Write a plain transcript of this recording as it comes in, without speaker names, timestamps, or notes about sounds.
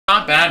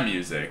bad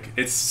music.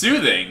 It's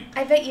soothing.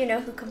 I bet you know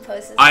who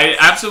composes this. I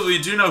absolutely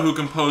do know who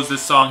composed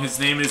this song. His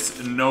name is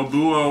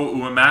Nobuo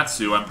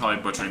Uematsu. I'm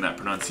probably butchering that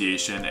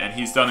pronunciation. And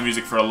he's done the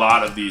music for a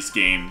lot of these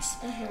games.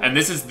 And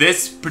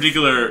this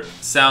particular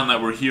sound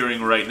that we're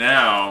hearing right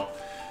now,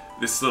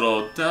 this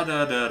little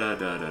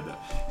da-da-da-da-da-da-da,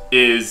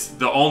 is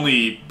the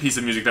only piece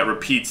of music that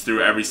repeats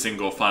through every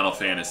single Final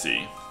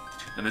Fantasy.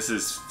 And this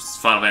is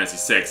Final Fantasy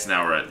 6.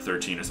 Now we're at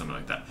 13 or something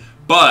like that.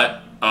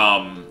 But,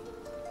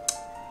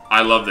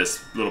 I love this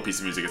little piece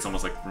of music. It's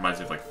almost like, reminds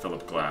me of like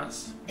Philip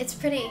Glass. It's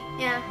pretty,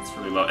 yeah. It's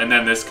really low. And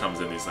then this comes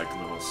in, these like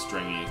little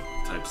stringy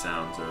type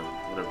sounds, or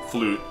whatever,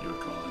 flute you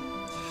would call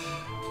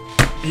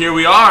it. Here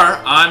we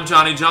are. I'm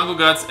Johnny Jungle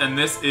Guts, and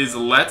this is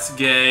Let's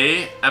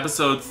Gay,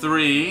 episode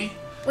 3.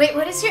 Wait,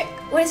 what is your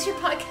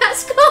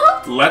podcast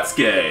called? Let's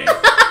Gay.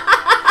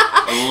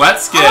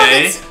 Let's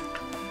Gay,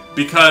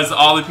 because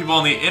all the people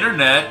on the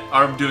internet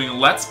are doing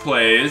Let's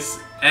Plays,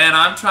 and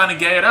I'm trying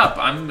to gay it up.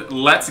 I'm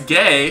Let's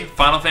Gay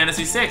Final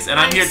Fantasy VI, and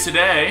I'm here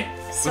today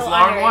with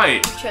Lauren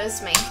White. You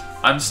chose me.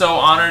 I'm so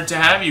honored to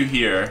have you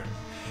here.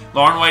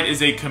 Lauren White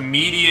is a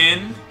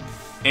comedian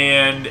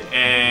and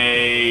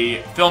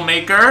a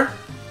filmmaker.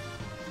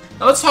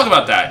 Now let's talk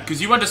about that,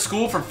 because you went to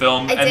school for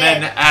film and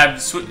then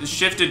have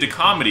shifted to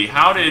comedy.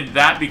 How did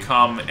that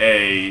become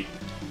a...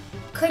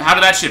 How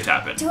did that shift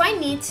happen? Do I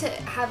need to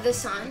have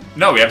this on?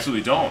 No, we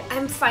absolutely don't.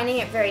 I'm finding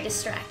it very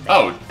distracting.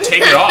 Oh,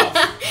 take it off.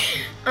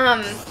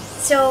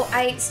 So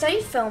I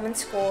studied film in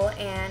school,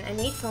 and I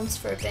made films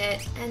for a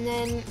bit, and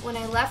then when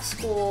I left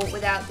school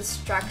without the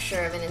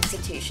structure of an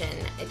institution,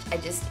 I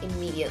just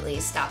immediately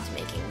stopped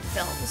making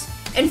films.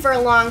 And for a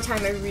long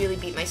time, I really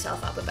beat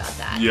myself up about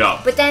that. Yeah.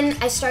 But then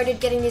I started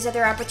getting these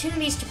other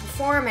opportunities to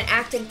perform and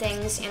act in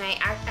things, and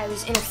I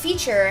was in a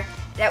feature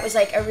that was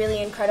like a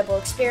really incredible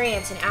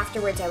experience, and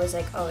afterwards I was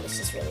like, oh, this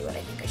is really what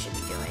I think I should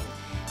be doing.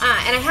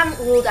 And I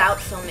haven't ruled out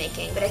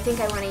filmmaking, but I think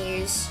I want to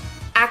use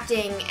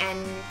acting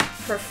and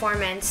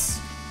performance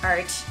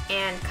art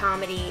and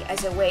comedy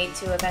as a way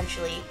to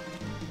eventually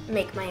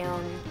make my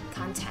own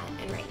content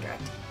and write and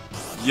direct.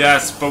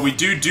 Yes, but we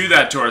do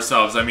that to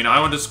ourselves. I mean,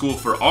 I went to school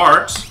for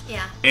art,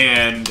 yeah,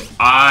 and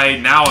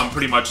now I'm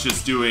pretty much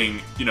just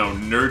doing, you know,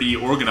 nerdy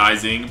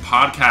organizing,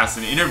 podcasts,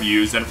 and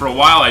interviews. And for a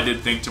while, I did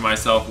think to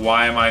myself,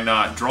 why am I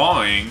not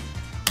drawing?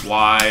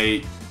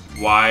 Why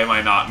am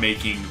I not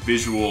making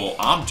visual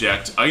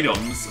object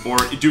items or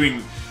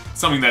doing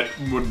something that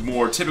would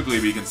more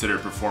typically be considered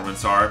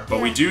performance art?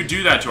 But we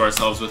do that to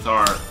ourselves with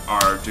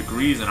our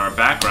degrees and our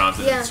backgrounds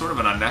in sort of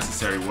an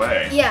unnecessary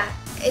way. Yeah.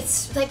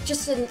 It's like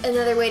just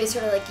another way to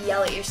sort of like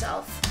yell at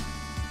yourself.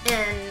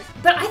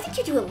 But I think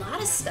you do a lot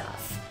of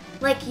stuff.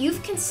 Like,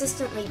 you've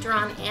consistently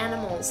drawn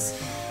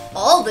animals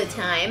all the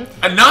time.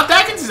 And not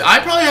that consistent. I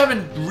probably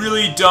haven't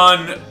really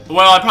done,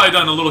 well, I've probably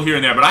done a little here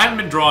and there, but I haven't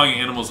been drawing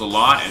animals a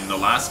lot in the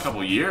last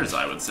couple years,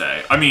 I would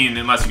say. I mean,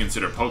 unless you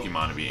consider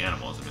Pokemon to be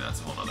animals. I mean,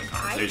 that's a whole other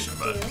conversation.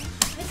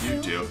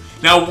 You do.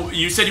 Now,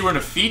 you said you were in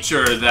a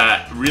feature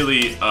that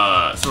really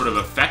sort of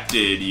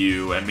affected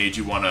you and made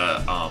you want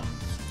to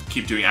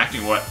keep doing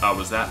acting. What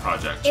was that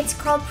project? It's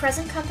called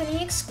Present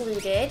Company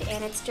Excluded,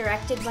 and it's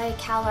directed by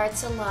Cal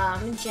Arts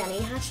alum Jenny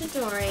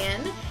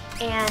Hachadorian,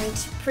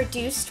 and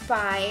produced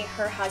by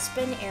her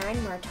husband Aaron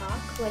Murtaugh,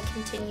 who I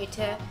continue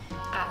to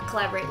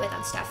collaborate with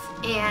on stuff.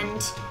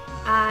 And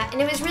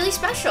it was really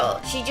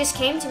special. She just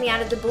came to me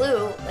out of the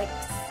blue like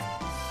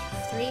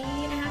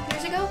 3.5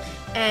 years ago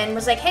and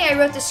was like, hey, I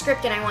wrote this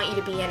script and I want you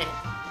to be in it.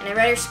 And I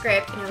read her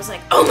script, and I was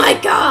like, oh my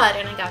god!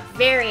 And I got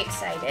very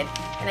excited,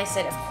 and I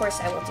said, of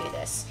course I will do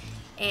this.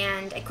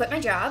 And I quit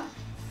my job,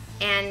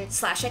 and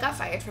I got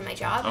fired from my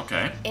job.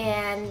 Okay.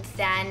 And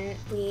then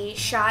we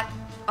shot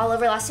all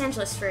over Los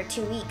Angeles for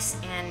 2 weeks,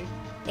 and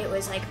it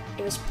was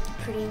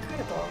pretty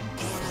incredible.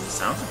 And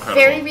sounds incredible.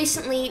 Very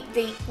recently,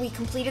 we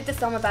completed the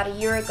film about a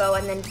year ago,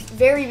 and then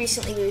very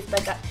recently we've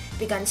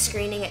begun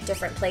screening at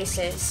different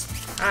places,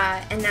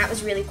 and that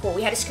was really cool.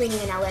 We had a screening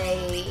in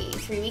LA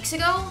 3 weeks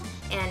ago,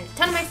 and a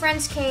ton of my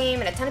friends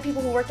came, and a ton of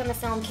people who worked on the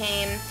film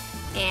came,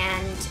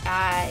 and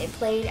it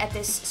played at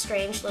this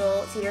strange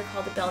little theater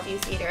called the Bellevue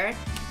Theater,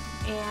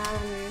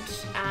 and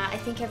I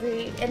think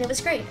and it was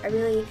great.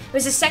 It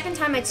was the second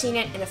time I'd seen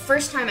it, and the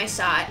first time I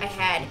saw it, I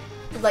had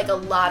like a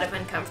lot of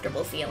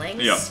uncomfortable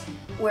feelings. Yeah.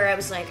 Where I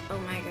was like, oh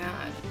my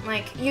god,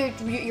 like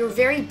you're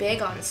very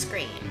big on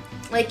screen,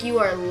 like you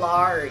are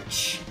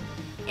large,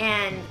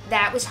 and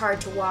that was hard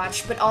to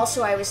watch. But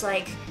also I was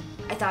like,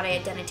 I thought I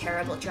had done a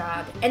terrible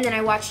job, and then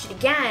I watched it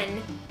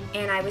again,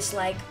 and I was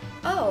like,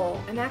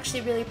 oh, I'm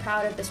actually really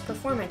proud of this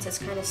performance. It's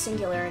kind of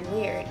singular and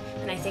weird,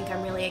 and I think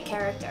I'm really a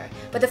character.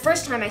 But the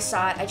first time I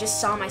saw it, I just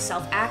saw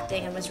myself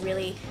acting and was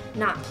really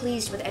not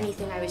pleased with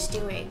anything I was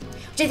doing,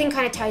 which I think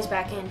kind of ties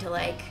back into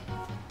like,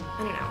 I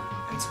don't know,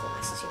 high school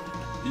messes you up.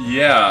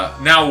 Yeah.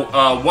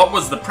 Now, what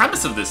was the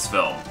premise of this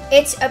film?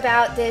 It's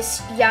about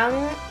this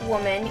young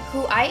woman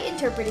who I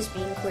interpret as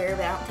being queer,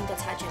 but I don't think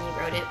that's how Jenny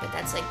wrote it, but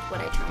that's like what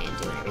I try and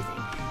do and everything.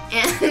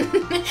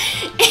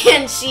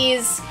 And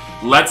she's...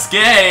 Let's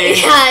gay!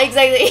 Yeah,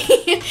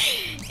 exactly.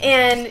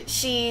 And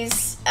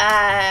she's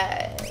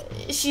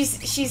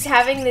she's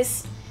having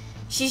this.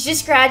 She's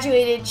just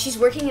graduated. She's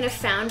working in a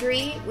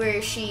foundry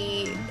where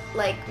she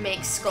like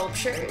makes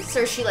sculptures,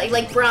 or she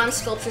like bronze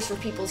sculptures for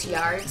people's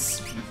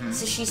yards.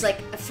 So she's like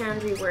a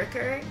foundry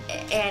worker,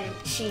 and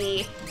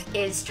she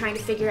is trying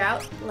to figure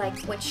out like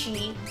what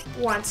she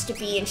wants to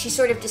be, and she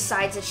sort of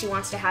decides that she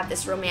wants to have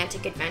this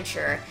romantic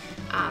adventure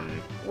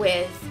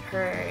with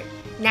her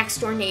next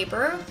door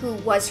neighbor, who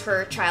was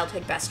her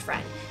childhood best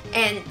friend,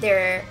 and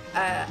they're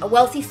a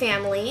wealthy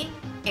family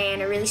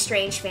and a really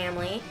strange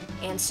family.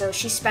 And so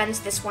she spends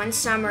this one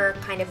summer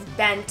kind of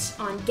bent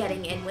on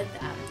getting in with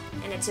them.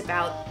 And it's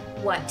about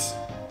what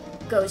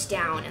goes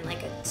down in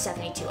like a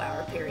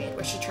 72-hour period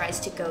where she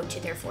tries to go to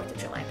their 4th of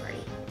July party.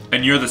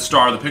 And you're the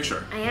star of the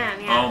picture. I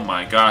am, yeah. Oh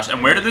my gosh.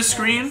 And where did this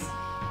screen?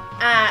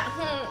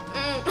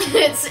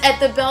 It's at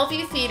the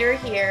Bellevue Theater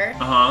here,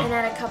 Uh-huh. and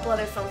at a couple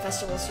other film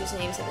festivals whose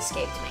names have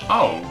escaped me.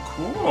 Oh,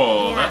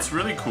 cool. Yeah. That's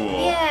really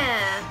cool.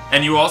 Yeah.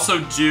 And you also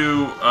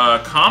do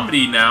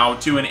comedy now,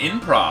 to an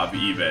improv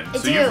even. I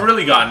So do. you've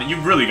really gotten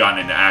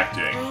into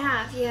acting. I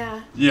have,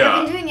 yeah. Yeah.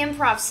 I've been doing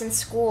improv since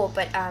school,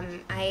 but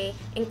I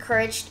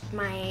encouraged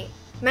my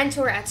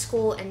mentor at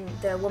school and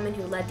the woman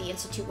who led the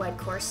institute-wide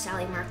course,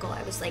 Sally Merkel.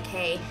 I was like,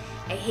 hey,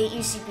 I hate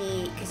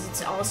UCB because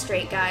it's all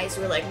straight guys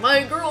who are like,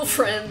 my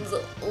girlfriends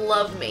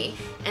love me.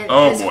 And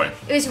Oh, boy.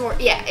 It was more,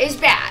 yeah, it was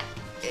bad.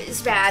 It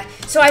was bad.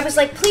 So I was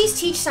like, please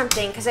teach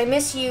something, because I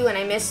miss you and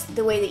I miss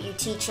the way that you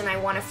teach, and I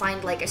want to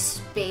find like a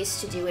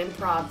space to do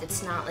improv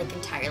that's not like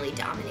entirely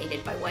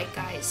dominated by white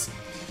guys.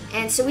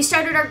 And so she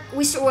started,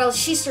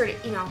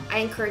 I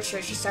encouraged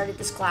her, she started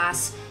this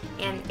class,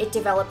 and it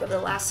developed over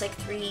the last like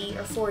 3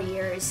 or 4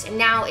 years, and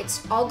now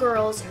it's all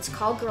girls, and it's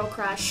called Girl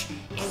Crush,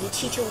 and we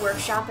teach a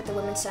workshop at the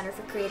Women's Center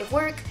for Creative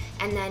Work,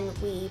 and then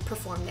we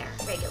perform there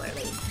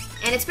regularly,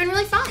 and it's been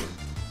really fun.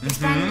 It's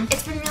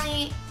been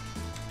really,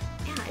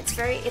 yeah, it's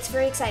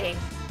very exciting.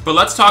 But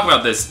let's talk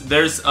about this.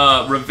 There's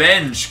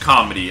revenge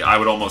comedy, I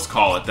would almost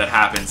call it, that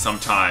happens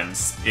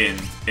sometimes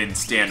in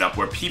stand-up,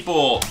 where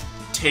people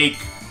take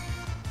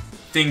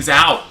things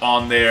out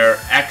on their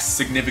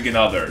ex-significant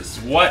others.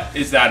 What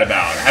is that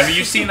about? Have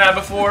you seen that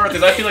before?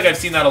 Because I feel like I've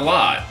seen that a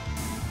lot.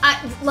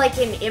 Like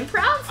in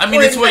improv? I mean,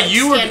 Or it's in, what like,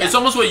 you were. stand-up? It's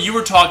almost what you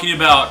were talking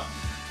about.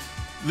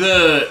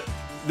 The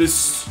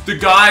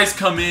guys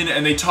come in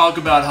and they talk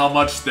about how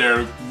much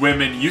their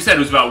women. You said it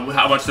was about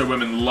how much their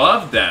women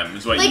love them.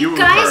 Is what like you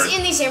guys heard.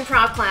 in these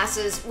improv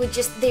classes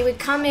they would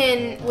come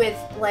in with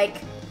like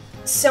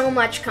so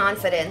much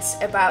confidence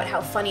about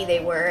how funny they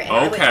were,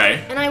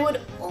 and I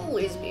would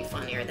always be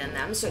funnier than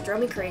them, so it drove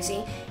me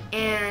crazy.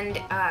 And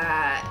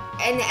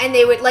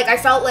they would like, I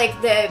felt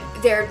like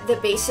the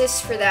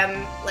basis for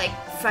them like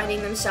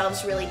finding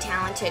themselves really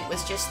talented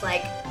was just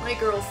like, my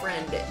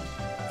girlfriend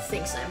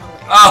thinks I'm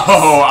hilarious.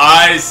 Oh,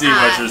 I see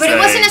what you're but saying. it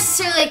wasn't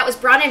necessarily like that was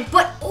brought in,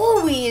 but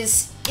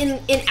always in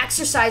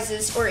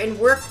exercises or in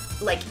work,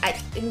 like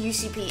in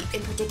UCP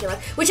in particular,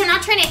 which I'm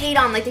not trying to hate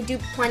on, like they do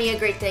plenty of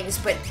great things,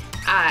 but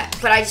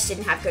I just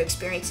didn't have good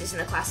experiences in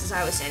the classes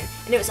I was in,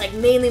 and it was like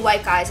mainly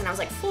white guys, and I was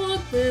like, fuck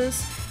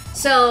this.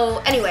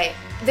 So anyway,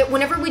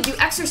 whenever we do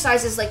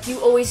exercises, like you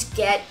always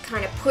get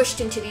kind of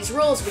pushed into these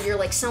roles where you're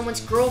like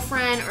someone's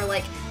girlfriend, or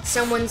like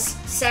someone's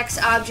sex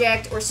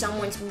object, or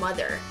someone's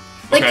mother.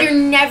 Like Okay. you're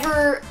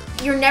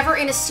never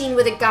in a scene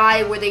with a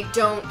guy where they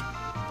don't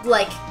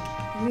like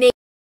make.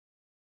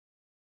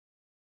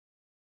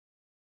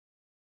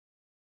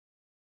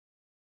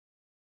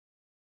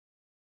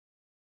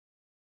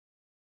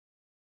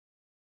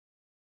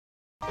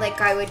 Like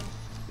I would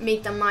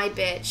make them my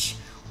bitch,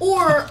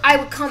 or I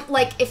would come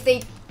like if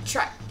they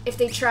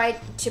tried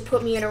to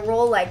put me in a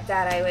role like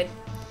that, I would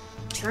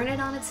turn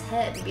it on its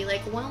head and be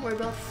like, well, we're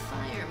both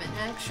firemen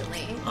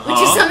actually, which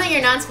is something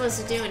you're not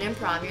supposed to do in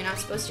improv. You're not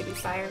supposed to be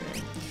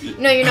firemen.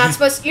 No, you're not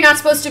supposed. You're not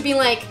supposed to be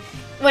like.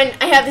 When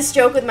I have this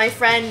joke with my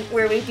friend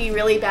where we'd be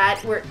really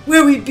bad, where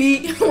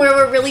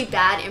we're really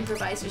bad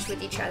improvisers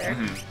with each other,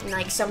 and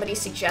like somebody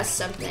suggests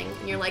something,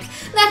 and you're like,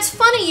 "That's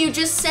funny. You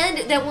just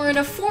said that we're in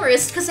a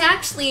forest, because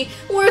actually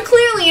we're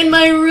clearly in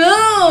my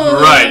room."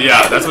 Right?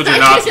 Yeah, that's what you're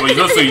not supposed to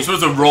do. You're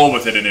supposed to roll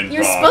with it in improv.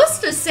 You're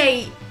supposed to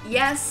say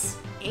yes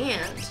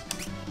and.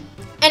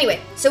 Anyway,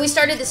 so we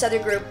started this other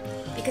group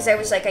because I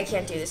was like, I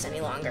can't do this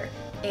any longer.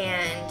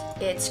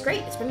 And it's great.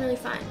 It's been really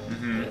fun.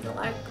 We have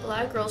a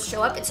lot of girls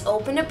show up. It's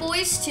open to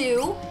boys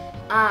too,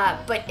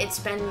 but it's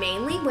been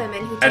mainly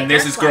women who take And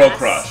this our is class. Girl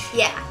Crush.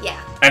 Yeah.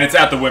 And it's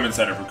at the Women's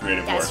Center for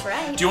Creative Work. That's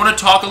right. Do you want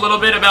to talk a little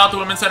bit about the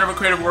Women's Center for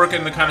Creative Work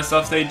and the kind of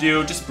stuff they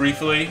do, just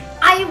briefly?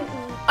 I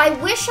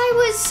wish I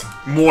was.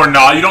 More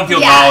not. You don't feel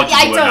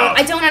knowledgeable enough.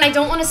 I don't, and I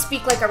don't want to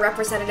speak like a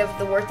representative of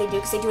the work they do,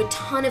 because they do a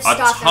ton of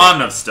stuff. A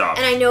ton of stuff.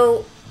 And I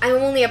know I'm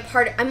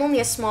only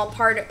a small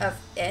part of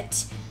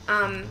it.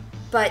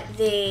 But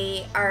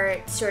they are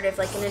sort of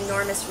like an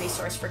enormous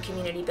resource for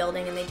community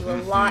building, and they do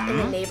a lot in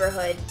the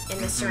neighborhood,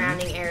 in the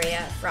surrounding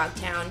area,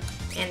 Frogtown,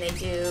 and they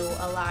do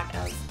a lot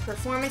of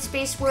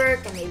performance-based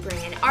work, and they bring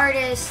in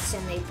artists,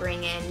 and they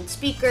bring in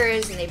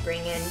speakers, and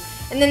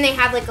then they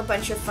have like a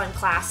bunch of fun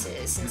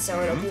classes, and so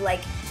it'll be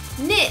like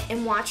knit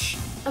and watch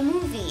a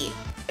movie,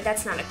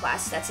 that's not a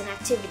class, that's an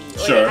activity. Or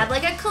Sure. they have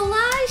like a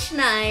collage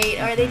night,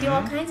 or they do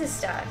all kinds of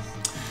stuff.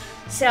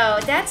 So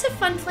that's a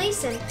fun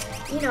place, and I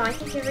think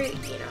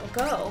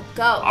go.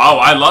 Oh,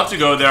 I love to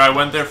go there. I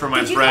went there for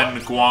my Did you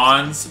friend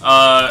Guan's.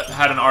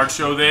 Had an art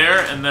show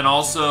there, and then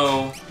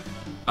also,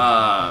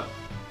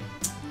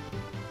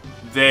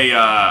 they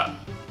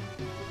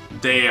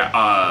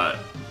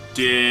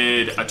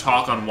did a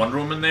talk on Wonder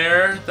Woman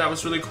there. That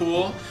was really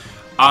cool.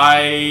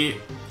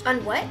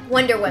 On what?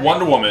 Wonder Woman.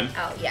 Wonder Woman.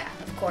 Oh yeah,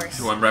 of course.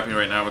 Who I'm repping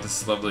right now with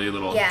this lovely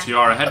little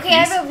tiara headpiece. Okay,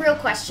 I have a real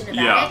question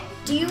about it.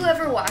 Do you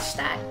ever watch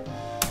that?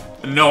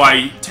 No,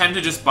 I tend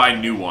to just buy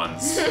new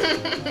ones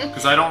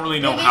because I don't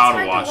really know how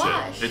to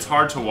wash it. It's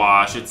hard to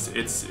wash.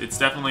 It's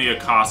definitely a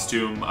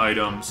costume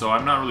item, so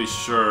I'm not really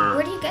sure.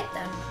 Where do you get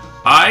them?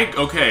 I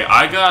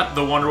got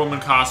the Wonder Woman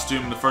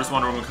costume, the first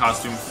Wonder Woman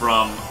costume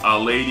from a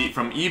lady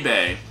from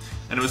eBay,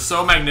 and it was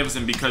so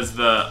magnificent because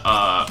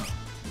the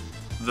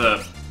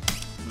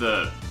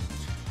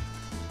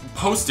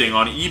posting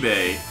on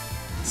eBay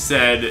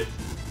said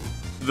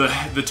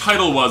the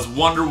title was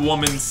Wonder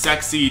Woman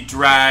sexy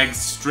drag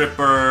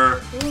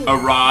stripper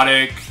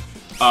erotic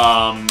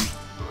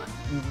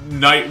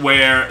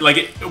nightwear,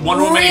 like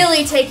Wonder Woman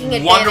really taking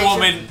advantage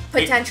of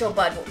potential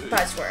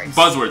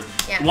buzzwords.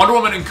 Yeah. Wonder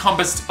Woman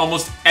encompassed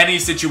almost any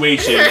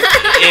situation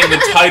in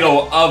the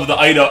title of the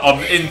item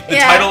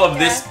title of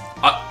this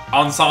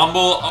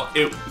ensemble.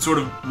 It sort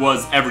of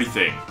was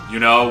everything,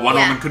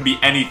 Wonder Woman could be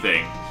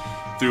anything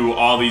through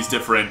all these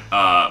different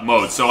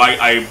modes. So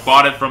I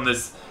bought it from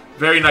this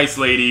very nice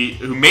lady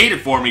who made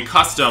it for me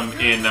custom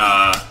in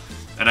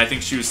and I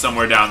think she was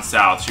somewhere down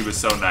south. She was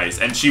so nice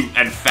and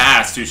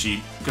fast too.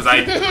 Because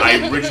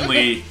I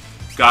originally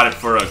got it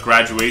for a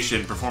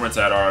graduation performance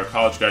at our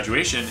college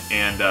graduation,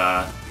 and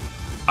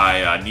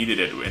I needed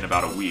it in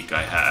about a week.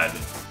 I had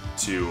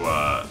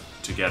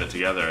to get it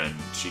together, and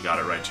she got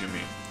it right to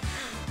me.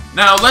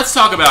 Now let's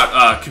talk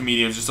about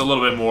comedians just a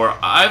little bit more.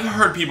 I've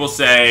heard people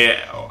say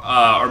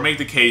or make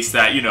the case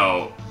that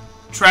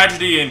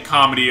tragedy and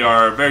comedy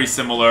are very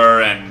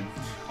similar, and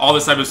all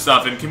this type of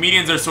stuff. And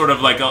comedians are sort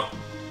of like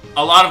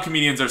a lot of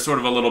comedians are sort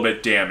of a little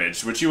bit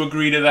damaged. Would you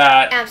agree to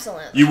that?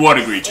 Absolutely. You would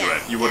agree to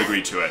it. You would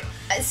agree to it.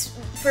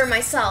 For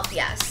myself,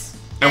 yes.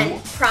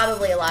 And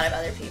probably a lot of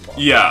other people.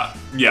 Yeah,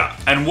 yeah.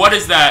 And what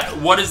is that?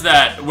 Where does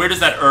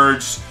that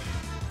urge?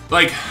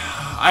 Like,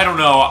 I don't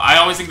know. I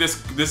always think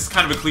this is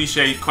kind of a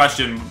cliche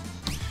question.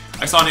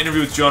 I saw an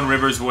interview with Joan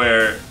Rivers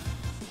where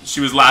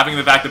she was laughing at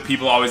the fact that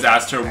people always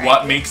asked her,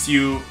 "What makes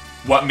you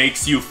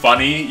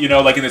funny?"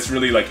 Like in this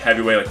really like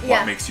heavy way, like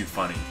what makes you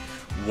funny?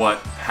 What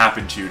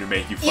happened to you to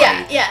make you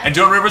funny? Yeah. And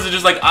Joan Rivers is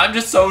just like, I'm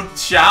just so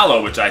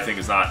shallow, which I think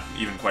is not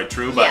even quite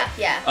true, but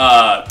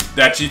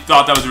that she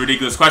thought that was a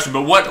ridiculous question.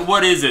 But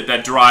what is it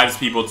that drives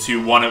people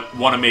to want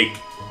to make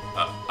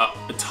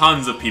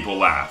tons of people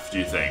laugh, do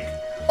you think?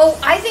 Oh,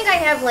 I think I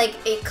have like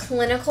a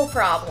clinical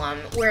problem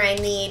where I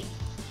need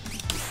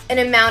an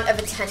amount of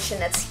attention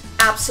that's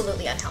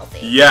absolutely unhealthy.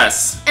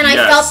 Yes. And I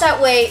felt that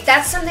way.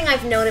 That's something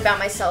I've known about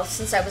myself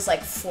since I was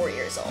like 4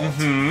 years old.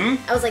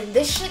 Mm-hmm. I was like,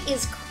 this shit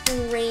is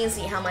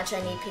crazy how much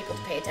I need people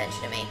to pay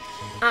attention to me.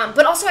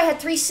 But also I had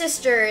 3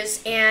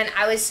 sisters, and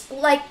I was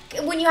like,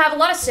 when you have a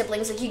lot of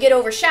siblings, like you get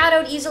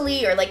overshadowed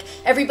easily, or like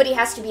everybody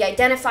has to be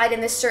identified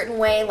in this certain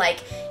way, like,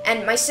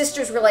 and my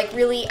sisters were like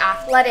really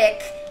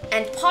athletic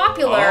and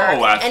popular.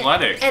 Oh,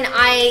 athletic. And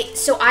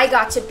so I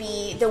got to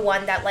be the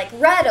one that like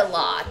read a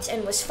lot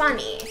and was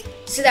funny.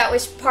 So that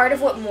was part of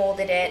what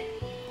molded it.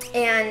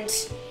 And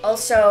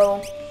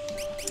also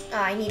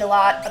I need a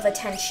lot of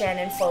attention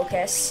and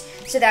focus.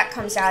 So that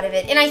comes out of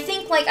it. And I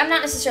think, like, I'm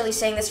not necessarily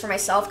saying this for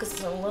myself because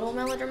it's a little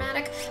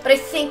melodramatic, but I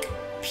think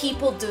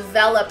people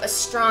develop a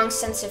strong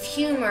sense of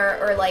humor,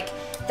 or like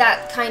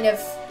that kind of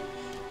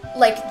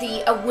like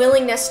a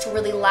willingness to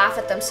really laugh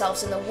at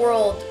themselves in the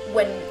world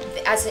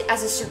as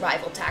a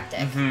survival tactic.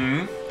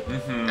 Mm-hmm.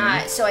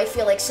 Mm-hmm. So I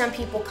feel like some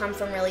people come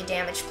from really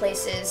damaged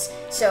places,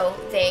 so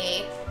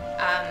they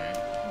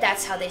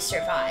that's how they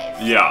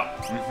survive. Yeah.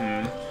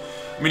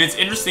 Mm-hmm. I mean, it's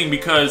interesting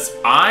because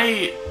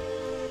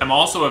I'm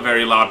also a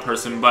very loud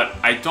person, but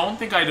I don't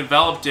think I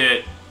developed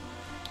it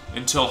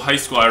until high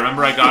school. I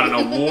remember I got an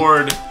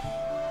award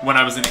when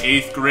I was in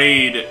 8th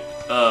grade.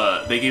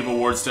 They gave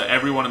awards to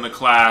everyone in the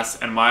class,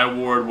 and my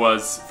award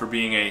was for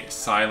being a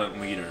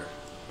silent leader.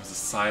 I was a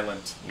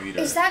silent leader.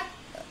 Is that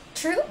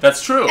true?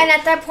 That's true. And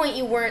at that point,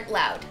 you weren't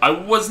loud. I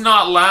was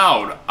not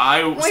loud.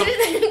 Where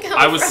did that come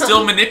I was from?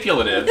 still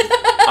manipulative.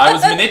 I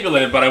was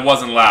manipulative, but I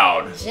wasn't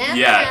loud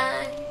yet.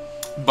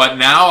 But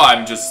now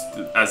I'm just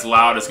as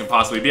loud as can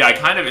possibly be. It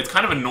kind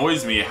of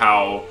annoys me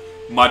how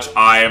much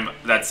I am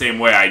that same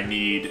way. I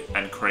need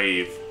and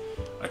crave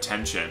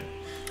attention.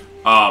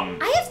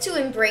 I have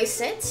to embrace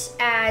it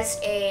as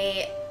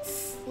a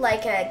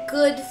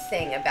good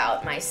thing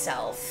about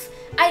myself.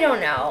 I don't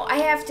know. I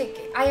have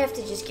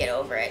to just get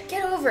over it.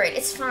 Get over it.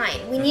 It's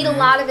fine. We need a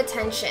lot of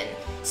attention.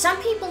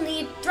 Some people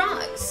need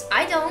drugs.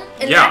 I don't.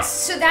 And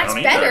that's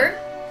better.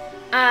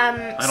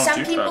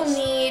 Some people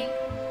need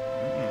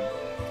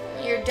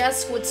your your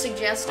desk would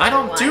suggest I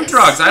don't do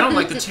drugs. I don't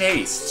like the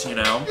taste, you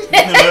know?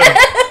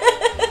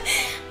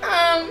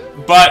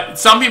 But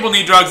some people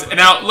need drugs. And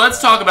now,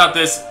 let's talk about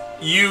this.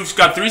 You've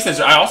got 3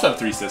 sisters. I also have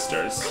 3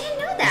 sisters. I didn't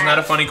know that. Isn't that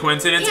a funny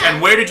coincidence? Yeah.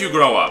 And where did you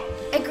grow up?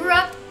 I grew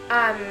up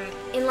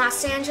in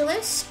Los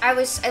Angeles. I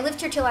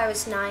lived here till I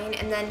was 9,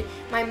 and then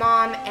my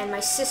mom and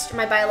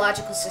my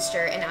biological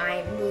sister, and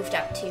I moved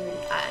up to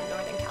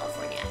Northern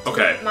California.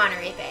 To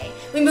Monterey Bay.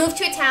 We moved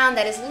to a town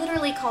that is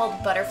literally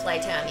called Butterfly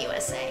Town,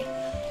 USA.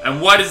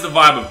 And what is the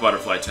vibe of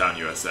Butterfly Town,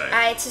 USA?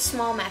 It's a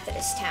small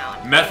Methodist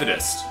town.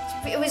 Methodist.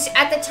 It was,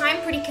 at the time,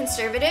 pretty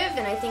conservative,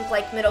 and I think,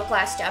 like, middle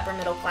class to upper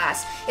middle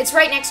class. It's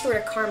right next door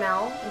to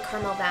Carmel and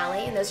Carmel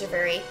Valley, and those are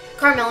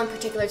Carmel in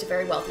particular is a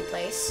very wealthy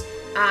place.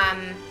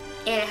 And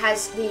it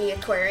has the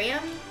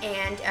aquarium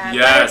and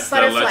yes,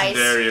 butterflies.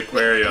 The legendary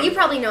aquarium. You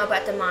probably know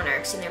about the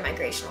monarchs and their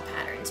migrational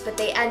patterns, but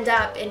they end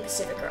up in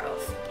Pacific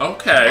Grove.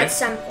 Okay. At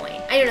some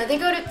point. I don't know,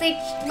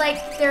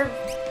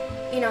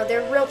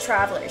 they're real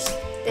travelers.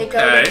 They go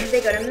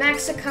to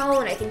Mexico,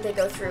 and I think they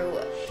go through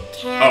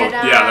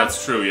Canada. Oh, yeah,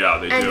 that's true. Yeah,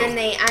 they do. And then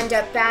they end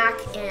up back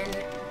in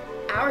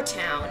our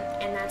town,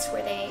 and that's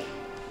where they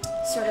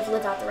sort of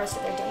live out the rest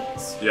of their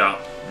days. Yeah,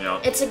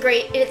 yeah. It's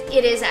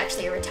it is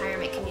actually a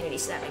retirement community,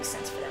 so that makes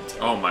sense for them too.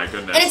 Oh my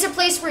goodness. And it's a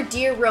place where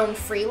deer roam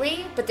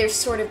freely, but they're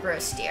sort of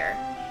gross deer.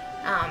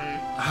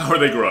 How are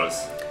they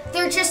gross?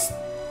 They're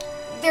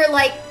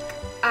like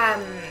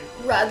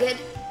rugged.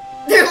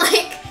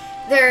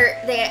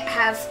 They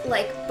have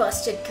like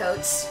busted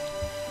coats.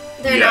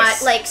 They're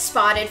not like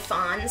spotted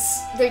fawns.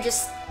 They're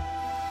just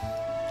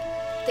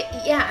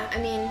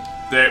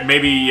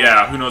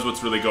who knows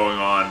what's really going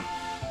on.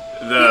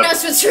 Who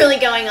knows what's really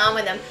going on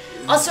with them.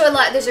 Also,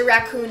 there's a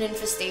raccoon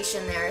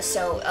infestation there,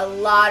 so a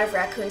lot of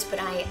raccoons, but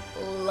I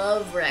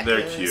love raccoons.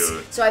 They're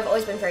cute. So I've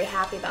always been very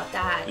happy about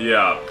that.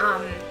 Yeah.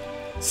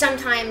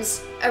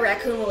 Sometimes a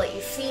raccoon will let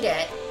you feed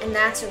it, and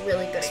that's a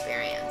really good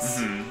experience.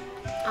 Mm-hmm.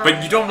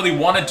 But you don't really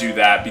want to do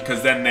that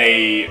because then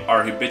they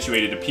are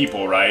habituated to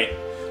people, right?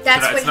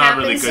 That's what not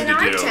happens really good in to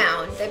our do.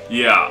 town.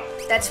 Yeah.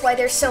 That's why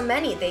there's so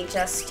many. They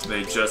just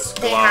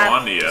glom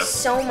onto you.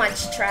 So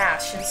much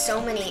trash and so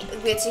many.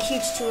 It's a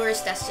huge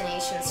tourist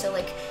destination, so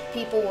like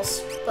people will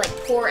like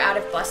pour out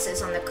of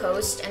buses on the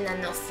coast, and then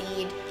they'll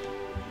feed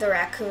the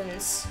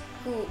raccoons.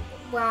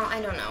 Well,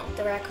 I don't know.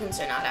 The raccoons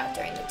are not out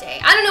during the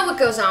day. I don't know what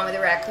goes on with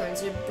the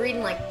raccoons. They're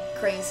breeding like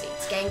crazy.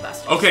 It's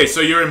gangbusters. Okay,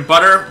 so you're in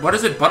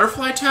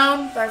Butterfly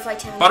Town? Butterfly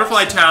Town.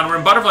 Butterfly Town. We're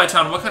in Butterfly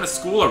Town. What kind of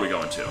school are we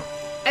going to?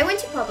 I went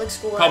to public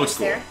school. Public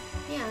school. There.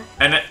 Yeah.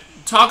 And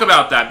talk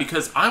about that,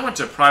 because I went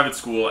to private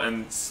school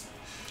and...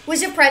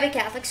 Was it private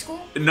Catholic school?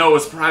 No, it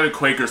was private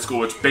Quaker school,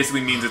 which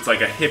basically means it's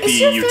like a hippie Is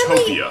your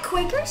utopia. Family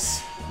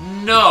Quakers?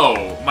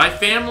 No. My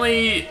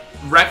family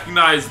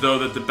recognized, though,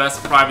 that the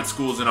best private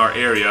schools in our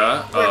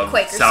area of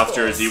South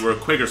Jersey were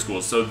Quaker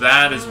schools. So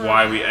that is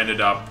why we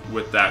ended up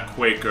with that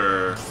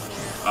Quaker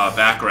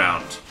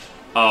background.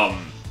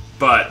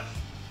 But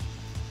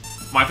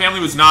my family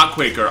was not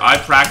Quaker. I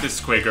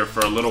practiced Quaker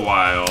for a little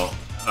while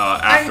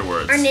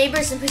afterwards. Our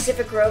neighbors in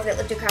Pacific Grove that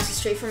lived across the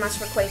street from us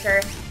were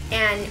Quaker,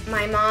 and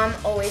my mom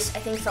always, I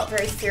think, felt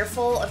very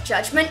fearful of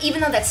judgment,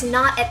 even though that's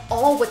not at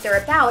all what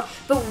they're about.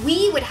 But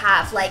we would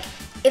have,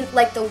 in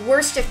the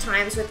worst of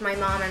times with my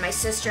mom and my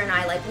sister and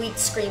I, we'd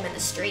scream in the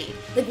street.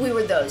 Like, we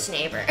were those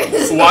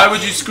neighbors. Why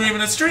would you scream in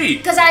the street?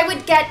 Because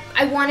because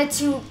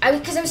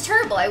I was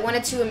terrible.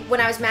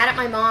 When I was mad at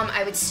my mom,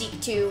 I would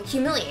seek to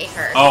humiliate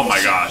her. Oh my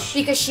gosh.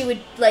 Because she would,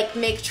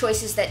 make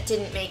choices that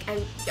didn't make,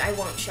 I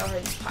won't show her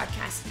this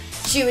podcast.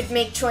 She would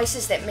make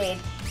choices that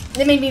made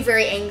me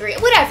very angry.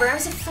 Whatever, I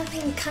was a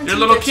fucking country. You're a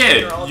little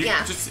kid.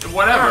 Yeah. Just,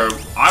 whatever.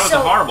 I was a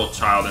horrible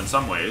child in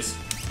some ways.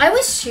 I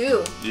was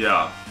too.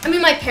 Yeah. I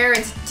mean, my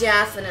parents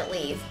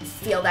definitely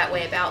feel that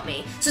way about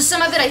me. So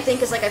some of it I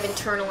think is I've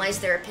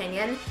internalized their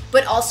opinion,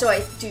 but also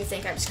I do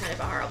think I was kind of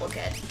a horrible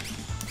kid.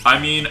 I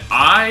mean,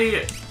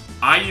 I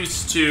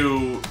used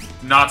to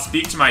not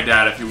speak to my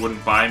dad if he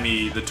wouldn't buy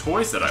me the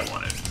toys that I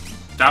wanted.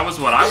 That was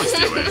what I was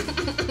doing.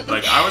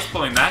 I was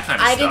pulling that kind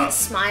of stuff. I didn't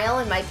smile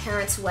in my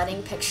parents'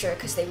 wedding picture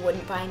because they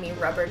wouldn't buy me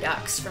rubber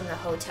ducks from the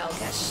hotel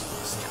gift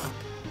store.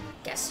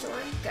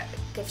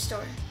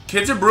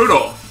 Kids are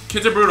brutal,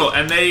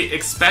 and they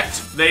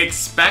expect. I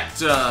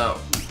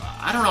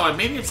don't know.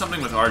 Maybe it's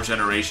something with our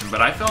generation,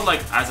 but I felt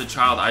like as a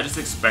child, I just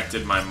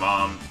expected my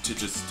mom to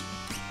just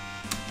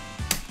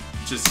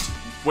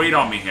wait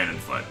on me hand and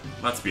foot.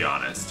 Let's be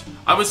honest.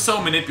 I was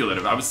so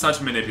manipulative. I was such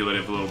a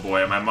manipulative little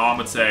boy, and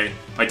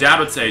my dad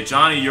would say,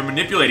 "Johnny, you're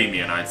manipulating me,"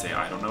 and I'd say,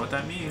 "I don't know what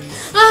that means."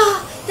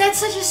 Oh, that's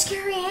such a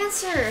scary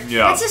answer.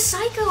 Yeah. That's a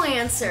psycho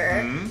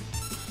answer.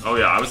 Mm-hmm. Oh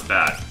yeah, I was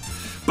bad.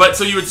 But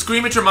so you would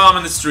scream at your mom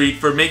in the street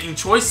for making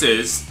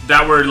choices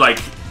that were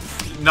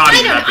not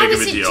even that big of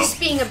a deal. I was just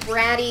being a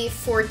bratty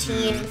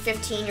 14,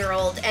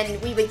 15-year-old,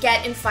 and we would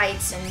get in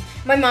fights, and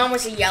my mom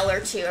was a yeller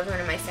too. Everyone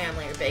in my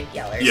family are big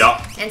yellers.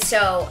 Yeah. And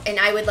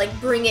I would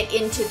bring it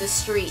into the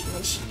street, and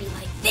then she'd be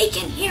like, "They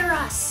can hear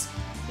us."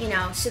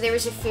 So there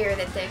was a fear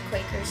that the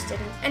Quakers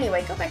didn't.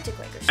 Anyway, go back to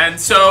Quakers. And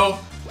so,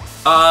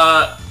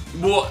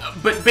 Well,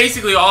 but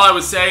basically all I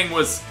was saying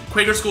was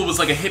Quaker school was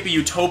like a hippie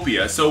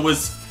utopia. So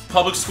was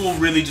public school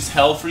really just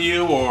hell for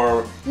you,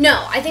 or?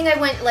 No, I think I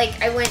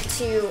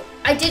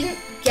didn't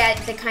get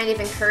the kind of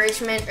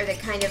encouragement or the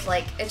kind of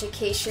like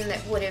education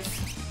that would have,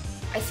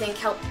 I think,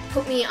 helped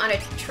put me on a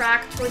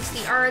track towards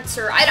the arts,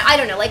 or I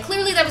don't know. Like,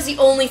 clearly that was the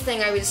only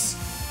thing I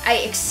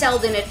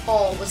excelled in at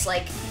all, was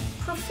like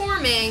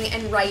performing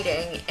and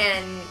writing,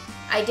 and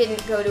I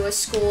didn't go to a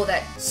school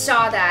that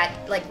saw that,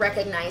 like,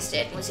 recognized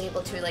it, and was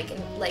able to like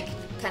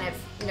kind of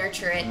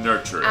nurture it.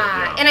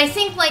 Yeah. And I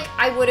think like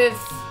I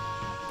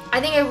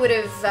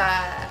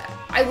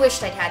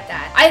wished I'd had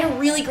that. I had a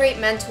really great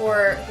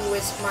mentor who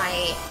was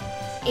my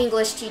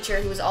English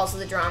teacher, who was also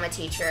the drama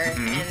teacher,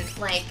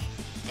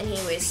 and he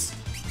was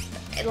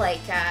like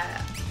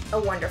a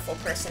wonderful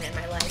person in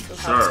my life who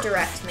helped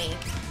direct me.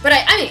 But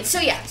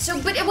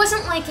but it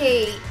wasn't like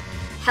a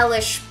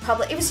hellish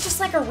public. It was just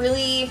like a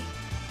really,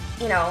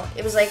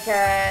 it was like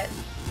a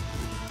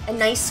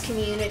nice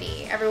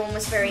community. Everyone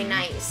was very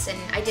nice, and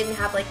I didn't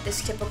have like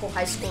this typical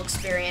high school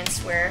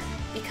experience where,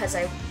 because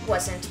I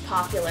wasn't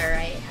popular,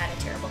 I had a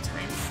terrible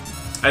time.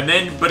 And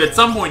then, but at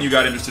some point you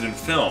got interested in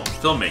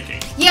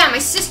filmmaking. Yeah, my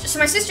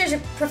sister's a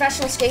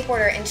professional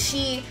skateboarder, and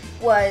she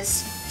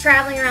was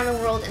traveling around the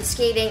world and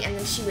skating, and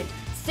then she would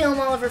film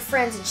all of her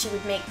friends, and she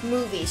would make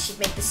movies. She'd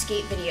make the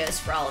skate videos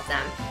for all of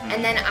them.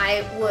 And then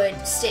I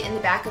would sit in the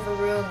back of a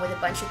room with a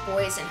bunch of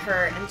boys and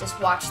her and just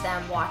watch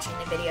them watching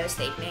the videos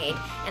they'd made.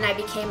 And I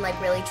became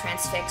like really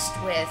transfixed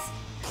with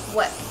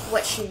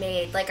what she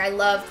made. Like, I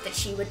loved that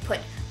she would put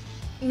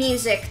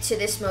music to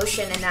this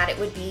motion and that it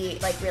would be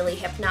like really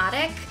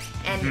hypnotic.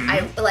 And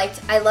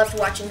I loved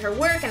watching her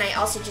work, and I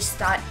also just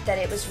thought that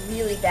it was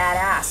really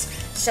badass.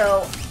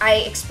 So I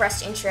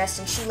expressed interest,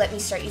 and she let me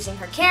start using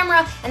her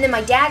camera, and then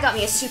my dad got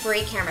me a Super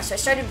 8 camera, so I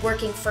started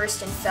working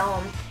first in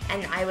film,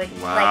 and I would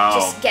like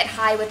just get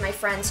high with my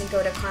friends and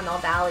go to Carmel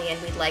Valley,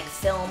 and we'd like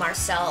film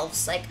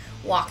ourselves, like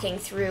walking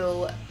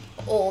through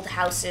old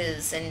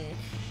houses and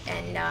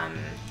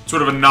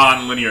sort of a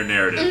non-linear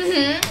narrative.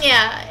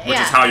 Yeah. Which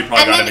is how you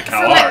probably got into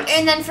Cal Arts.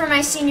 And then for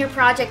my senior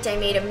project, I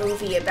made a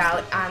movie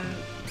about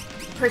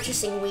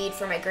purchasing weed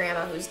for my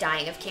grandma who's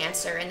dying of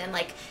cancer, and then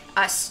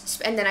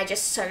and then I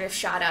just sort of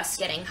shot us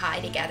getting high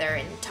together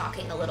and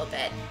talking a little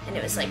bit, and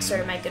it was like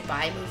sort of my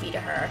goodbye movie to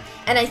her.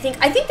 And I think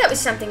that was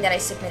something that I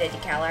submitted to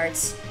Cal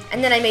Arts.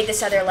 And then I made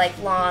this other like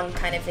long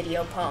kind of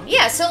video poem.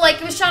 Yeah, so like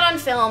it was shot on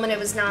film, and it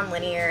was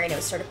non-linear, and it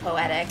was sort of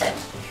poetic. And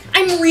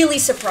I'm really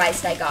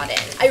surprised I got in.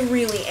 I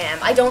really am.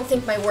 I don't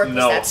think my work was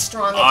that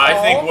strong at all. I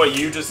think what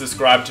you just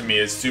described to me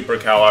is super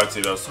Cal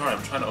Artsy, though. Sorry,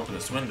 I'm trying to open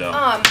this window.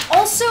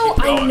 Also,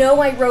 I know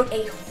I wrote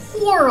a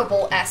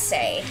horrible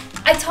essay.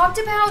 I talked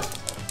about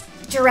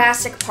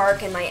Jurassic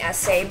Park in my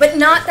essay, but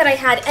not that I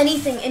had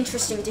anything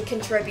interesting to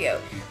contribute,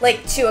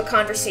 like to a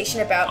conversation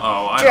about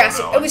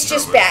Jurassic. It was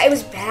just bad. It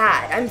was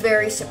bad. I'm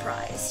very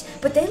surprised.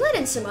 But they let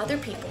in some other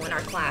people in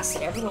our class,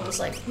 and everyone was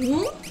like,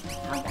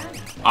 how'd that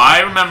happen?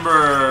 I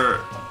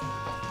remember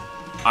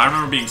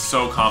being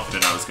so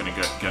confident I was going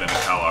to get into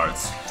Cal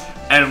Arts.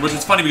 And which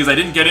is funny because I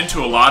didn't get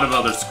into a lot of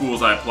other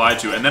schools I applied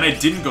to, and then I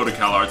didn't go to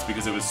Cal Arts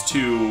because it was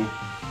too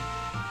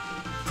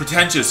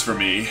pretentious for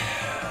me.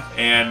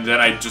 And then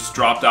I just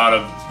dropped out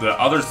of the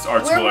other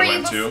art school I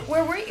went to.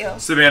 Where were you?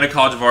 Savannah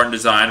College of Art and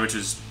Design, which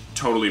is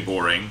totally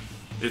boring.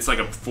 It's like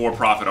a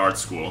for-profit art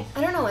school.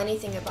 I don't know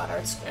anything about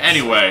art schools.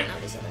 Anyway,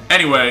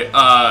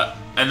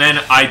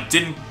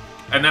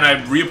 and then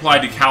I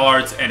reapplied to Cal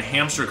Arts and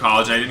Hampshire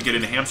College, and I didn't get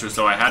into Hampshire,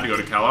 so I had to go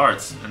to Cal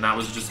Arts, and that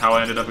was just how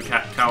I ended up at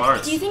Cal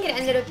Arts. Do you think it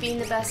ended up being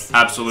the best?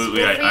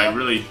 Absolutely, I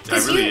really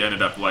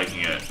ended up liking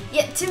it.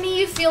 Yeah, to me,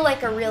 you feel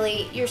like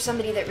you're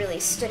somebody that really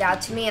stood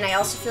out to me, and I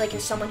also feel like you're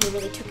someone who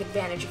really took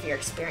advantage of your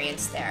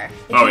experience there.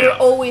 Like you're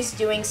always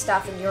doing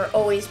stuff, and you're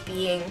always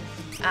putting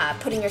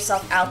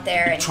yourself out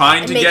there and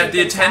trying to get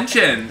the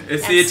attention.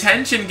 It's the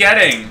attention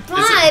getting.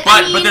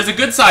 But there's a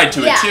good side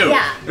to it too.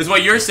 Yeah. Is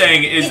what you're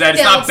saying is that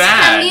it's not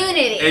bad.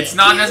 Community. It's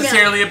not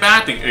necessarily a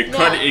bad thing. It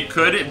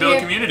could build a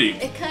community.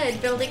 It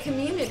could build a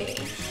community.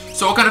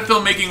 So what kind of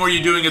filmmaking were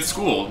you doing at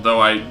school?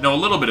 Though I know a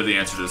little bit of the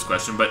answer to this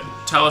question, but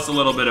tell us a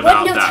little bit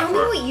about that.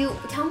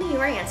 Tell me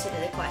your answer to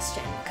the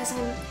question, because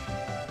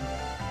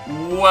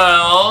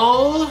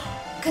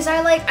Because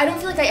I don't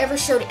feel like I ever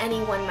showed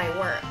anyone my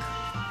work.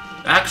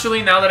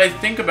 Actually, now that I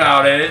think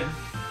about it...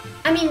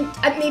 I mean,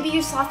 maybe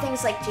you saw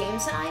things like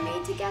James and I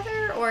made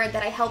together, or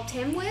that I helped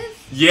him with?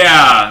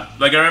 Yeah.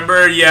 Like, I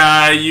remember,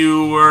 I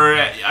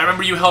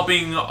remember you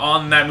helping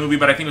on that movie,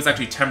 but I think it was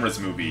actually Temra's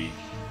movie.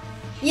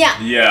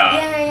 Yeah.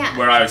 Yeah.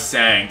 Where I was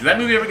sang. Did that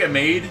movie ever get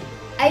made?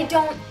 I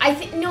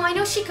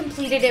know she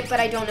completed it, but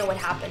I don't know what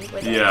happened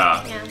with it.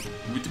 Yeah.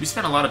 We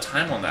spent a lot of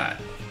time on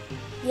that.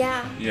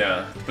 Yeah.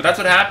 Yeah. But that's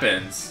what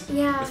happens.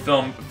 Yeah. With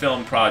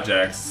film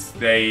projects.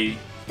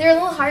 They're a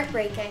little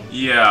heartbreaking.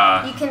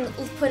 Yeah. You can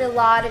put a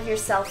lot of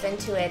yourself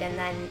into it, and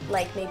then,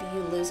 like, maybe you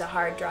lose a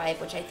hard drive,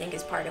 which I think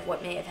is part of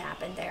what may have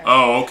happened there.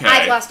 Oh, okay.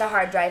 I've lost a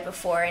hard drive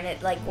before, and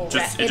it, like, will...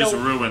 It just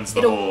ruins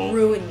the whole... It'll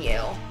ruin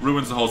you.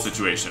 Ruins the whole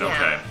situation,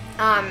 yeah.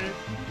 Okay.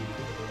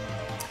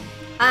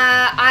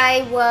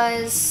 I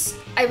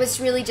was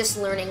really just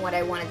learning what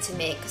I wanted to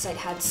make because I'd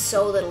had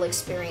so little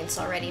experience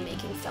already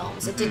making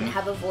films. I didn't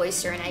have a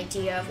voice or an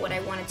idea of what I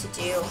wanted to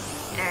do.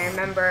 And I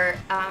remember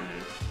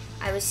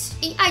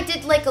I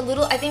did like a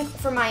little, I think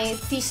for my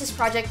thesis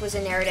project was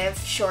a narrative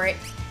short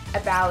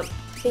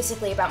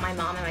basically about my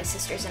mom and my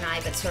sisters and I,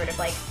 but sort of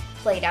like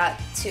played out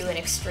to an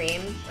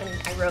extreme.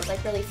 And I wrote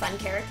like really fun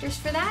characters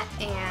for that.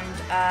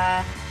 And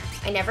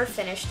I never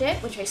finished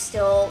it, which I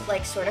still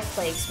like sort of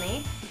plagues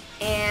me.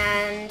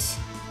 And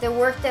the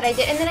work that I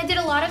did, and then I did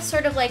a lot of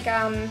sort of like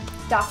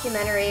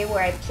documentary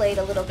where I played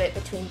a little bit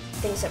between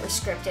things that were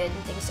scripted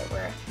and things that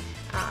were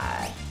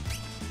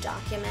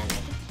documented.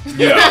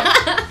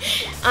 Yeah.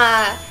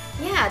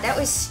 Yeah, that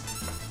was.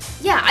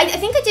 Yeah, I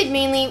think I did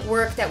mainly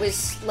work that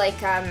was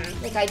like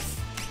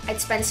I'd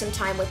spend some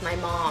time with my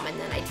mom, and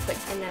then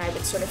I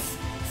would sort of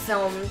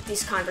film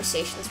these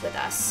conversations with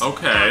us.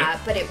 Okay.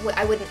 But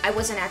I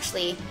wasn't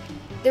actually.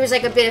 There was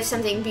like a bit of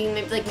something being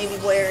like maybe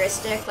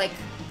voyeuristic. Like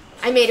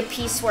I made a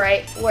piece where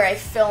I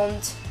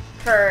filmed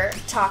her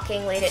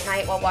talking late at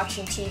night while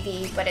watching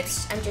TV, but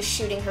I'm just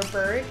shooting her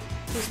bird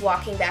who's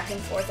walking back and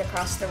forth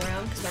across the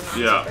room because my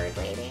mom's a bird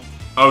lady.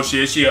 Oh,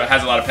 she is? She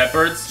has a lot of pet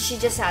birds? She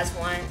just has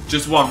one.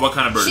 Just one? What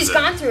kind of bird is it? She's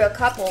gone through a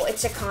couple.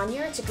 It's a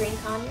conure. It's a green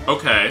conure.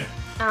 Okay.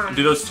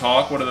 Do those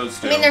talk? What do those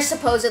do? I mean, they're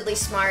supposedly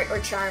smart or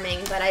charming,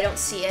 but I don't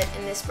see it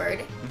in this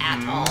bird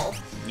at all.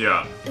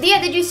 Yeah.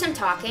 Yeah, they do some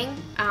talking.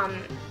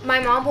 My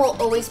mom will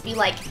always be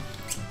like,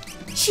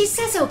 she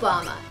says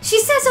Obama. She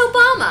says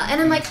Obama.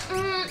 And I'm like,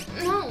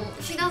 no,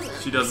 she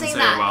doesn't. She doesn't say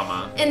that.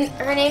 Obama. And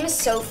her name is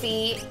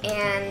Sophie,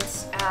 and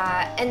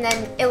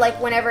then like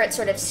whenever it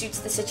sort of suits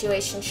the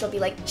situation, she'll be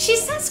like, she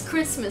says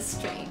Christmas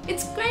tree.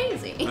 It's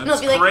crazy. That's and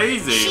I'll be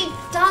crazy. Like, she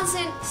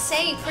doesn't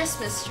say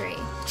Christmas tree.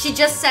 She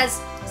just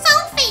says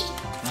Sophie.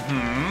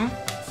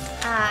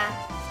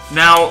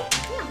 Now,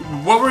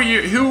 what were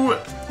you? Who?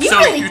 You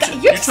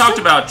talked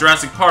about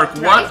Jurassic Park.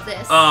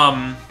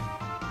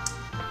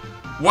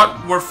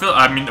 What were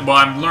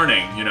I'm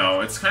learning, you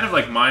know. It's kind of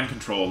like mind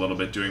control a little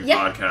bit doing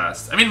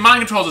podcasts. I mean, mind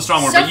control is a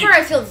strong word. So far,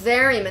 I feel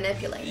very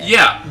manipulated.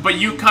 Yeah, but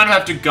you kind of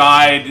have to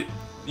guide.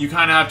 You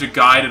kind of have to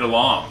guide it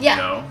along. Yeah.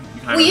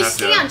 You know. You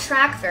stay on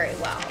track very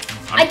well.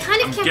 I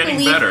kind of can't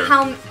believe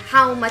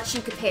how much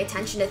you could pay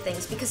attention to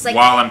things because like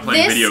while I'm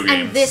playing video games.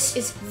 And this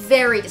is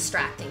very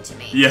distracting to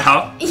me.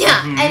 Yeah.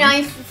 Yeah, and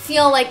I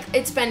feel like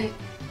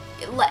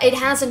it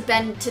hasn't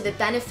been to the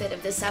benefit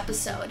of this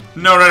episode.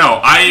 No.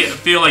 I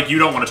feel like you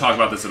don't want to talk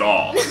about this at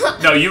all.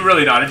 No, you're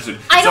really not interested.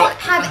 I don't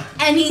have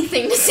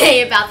anything to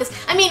say about this.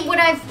 I mean,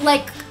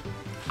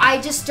 I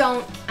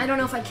don't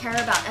know if I care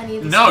about any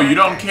of this. No, you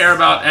don't care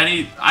about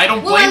any. I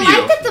don't blame you. Well, I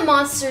like that the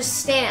monsters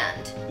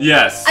stand.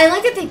 Yes. I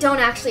like that they don't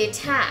actually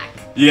attack.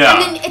 Yeah.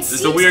 And then it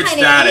seems a weird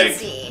static.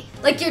 Easy.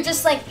 Like you're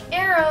just like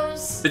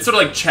arrows. It's sort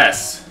of like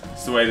chess.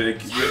 It's the way that the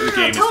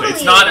game is played.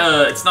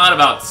 It's not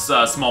about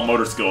small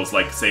motor skills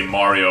like say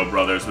Mario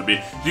Brothers would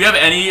be. Do you have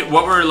any?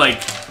 What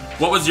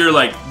was your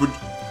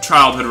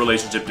childhood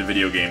relationship to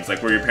video games?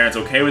 Like, were your parents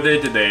okay with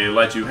it? Did they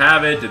let you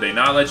have it? Did they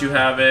not let you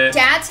have it?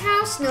 Dad's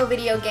house, no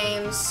video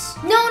games.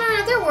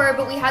 No, there were,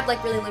 but we had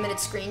like really limited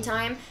screen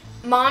time.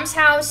 Mom's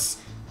house,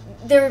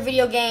 there were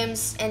video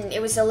games, and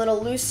it was a little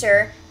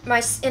looser.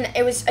 And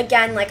it was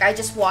again like I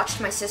just watched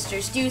my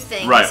sisters do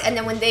things, and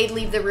then when they'd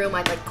leave the room,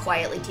 I'd like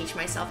quietly teach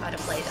myself how to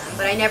play them.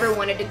 But I never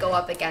wanted to go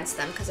up against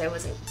them because I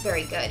wasn't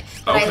very good.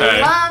 But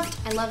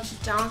I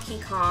loved Donkey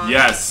Kong.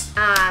 Yes.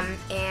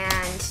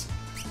 And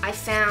I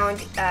found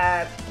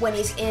when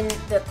he's in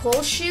the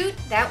coal chute,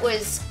 that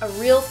was a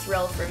real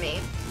thrill for me.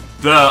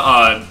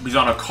 He's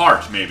on a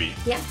cart, maybe.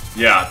 Yeah.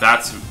 Yeah,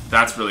 that's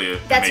really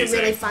amazing. That's a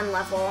really fun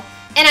level.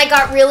 And I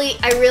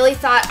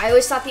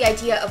always thought the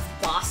idea of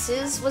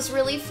bosses was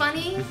really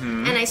funny,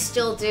 and I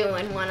still do,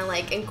 and want to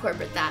like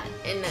incorporate that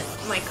in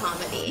my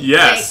comedy.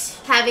 Yes.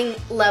 Like, having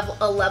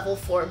a level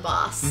 4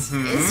 boss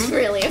is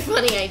really a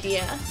funny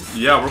idea.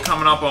 Yeah, we're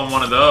coming up on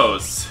one of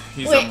those.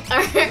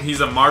 He's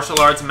a martial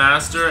arts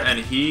master, and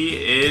he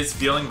is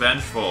feeling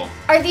vengeful.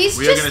 We are going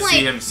to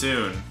see him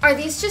soon. Are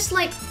these just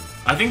like?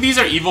 I think these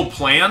are evil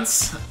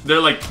plants. They're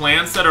like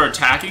plants that are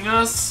attacking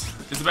us.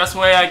 Is the best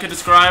way I could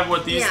describe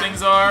what these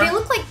things are. They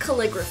look like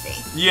calligraphy.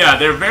 Yeah,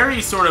 they're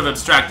very sort of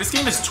abstract. This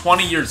game is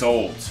 20 years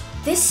old.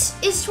 This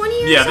is 20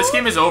 years old? Yeah, this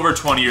game is over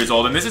 20 years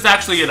old, and this is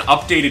actually an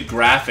updated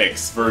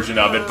graphics version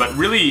of it, but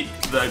really,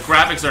 the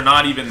graphics are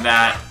not even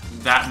that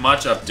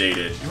much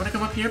updated. You want to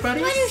come up here, buddy?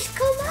 Why don't you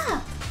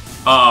come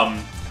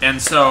up? And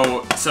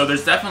so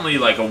there's definitely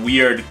like a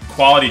weird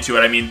quality to it.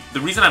 I mean, the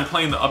reason I'm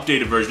playing the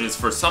updated version is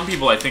for some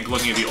people, I think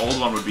looking at the old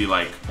one would be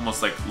like,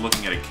 almost like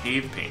looking at a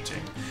cave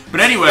painting. But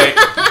anyway,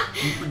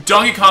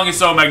 Donkey Kong is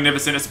so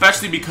magnificent,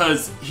 especially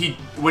because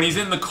when he's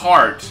in the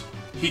cart,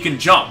 he can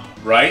jump,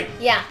 right?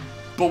 Yeah.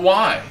 But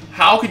why?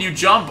 How can you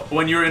jump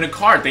when you're in a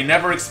cart? They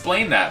never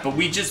explain that. But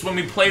when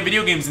we play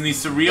video games and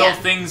these surreal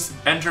things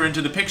enter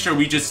into the picture,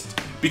 we just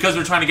because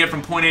we're trying to get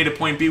from point A to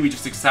point B, we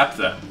just accept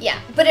them. Yeah,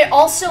 but it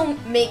also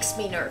makes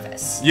me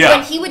nervous. Yeah.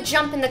 When he would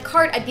jump in the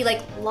cart, I'd be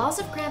like, laws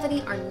of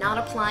gravity are not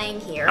applying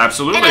here.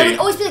 Absolutely. And I would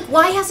always be like,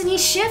 why hasn't he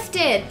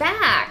shifted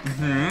back?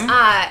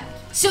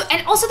 So,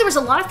 and also there was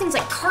a lot of things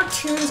like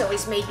cartoons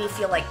always made me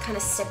feel like kind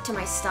of sick to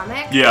my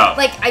stomach. Yeah.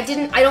 Like I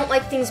don't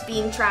like things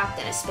being trapped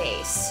in a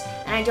space.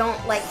 And I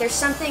don't like, there's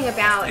something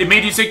about... It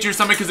made you sick to your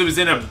stomach because it was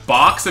in a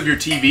box of your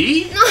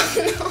TV?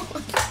 No.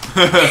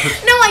 No,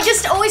 I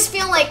just always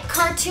feel like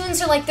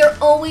cartoons are like they're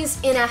always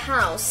in a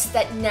house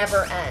that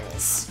never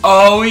ends.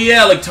 Oh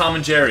yeah, like Tom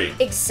and Jerry.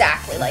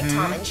 Exactly, like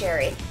Tom and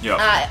Jerry.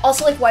 Yeah.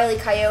 Also like Wile E.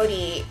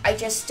 Coyote, I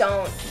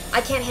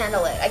can't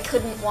handle it. I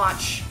couldn't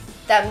watch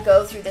them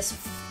go through this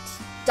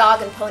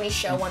dog and pony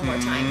show one more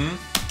time.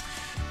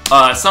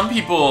 Some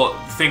people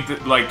think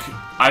that, like,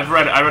 I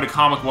read a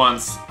comic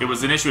once, it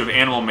was an issue of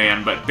Animal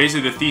Man, but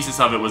basically the thesis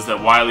of it was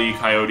that Wile E.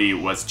 Coyote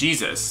was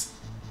Jesus,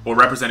 or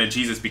represented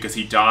Jesus because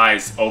he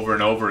dies over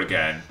and over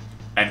again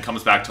and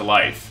comes back to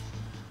life.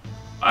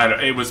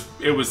 It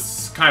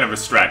was kind of a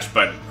stretch,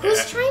 but...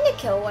 Who's trying to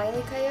kill Wile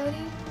E. Coyote?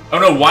 Oh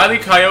no, Wile E.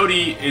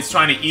 Coyote is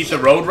trying to eat the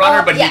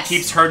Roadrunner, but yes. he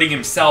keeps hurting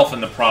himself in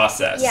the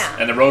process. Yeah.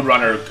 And the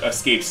Roadrunner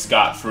escapes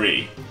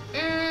scot-free.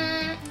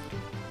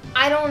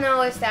 I don't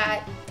know if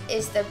that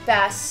is the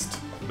best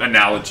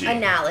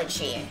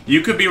analogy.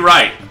 You could be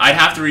right. I'd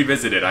have to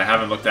revisit it. I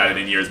haven't looked at it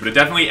in years, but it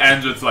definitely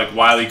ends with like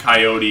Wile E.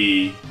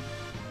 Coyote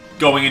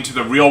going into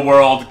the real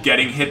world,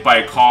 getting hit by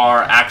a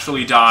car,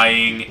 actually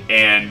dying,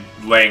 and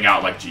laying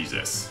out like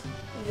Jesus.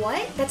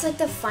 What? That's like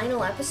the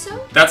final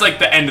episode? That's like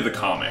the end of the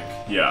comic.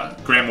 Yeah,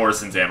 Grant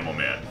Morrison's Animal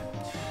Man.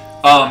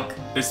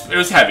 It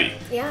was heavy.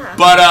 Yeah.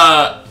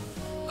 But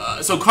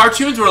so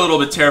cartoons were a little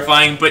bit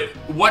terrifying. But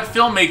what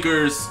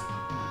filmmakers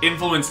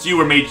influenced you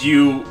or made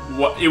you?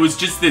 It was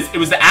just this. It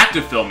was the act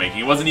of filmmaking.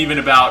 It wasn't even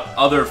about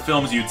other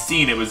films you'd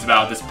seen. It was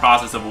about this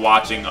process of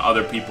watching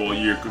other people,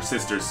 your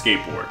sisters,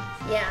 skateboard.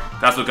 Yeah.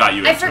 That's what got you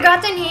into I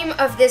forgot the name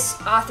of this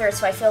author,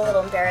 so I feel a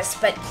little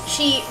embarrassed. But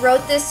she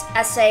wrote this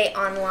essay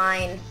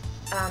online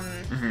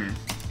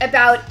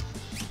about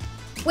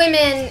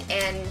women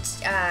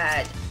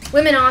and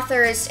women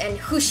authors and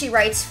who she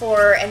writes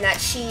for, and that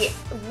she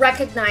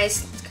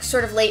recognized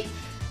sort of late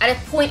at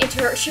a point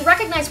into her. She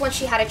recognized when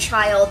she had a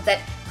child that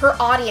her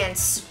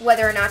audience,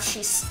 whether or not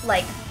she's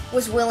like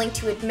was willing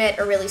to admit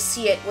or really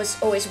see it, was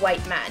always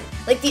white men.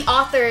 Like the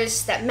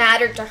authors that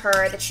mattered to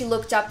her, that she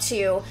looked up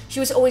to, she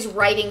was always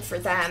writing for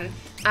them.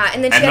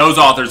 And those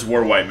authors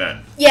were white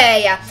men.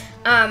 Yeah.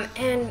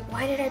 And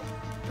why did I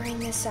bring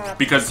this up?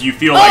 Because you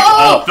feel like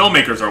all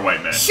filmmakers are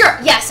white men. Sure,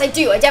 yes, I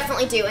do. I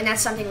definitely do, and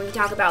that's something we can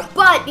talk about.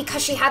 But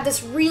because she had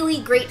this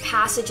really great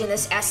passage in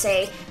this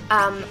essay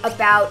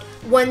about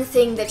one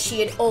thing that she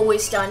had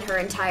always done her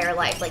entire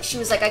life. Like, she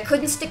was like, I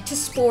couldn't stick to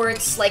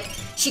sports. Like,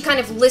 she kind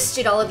of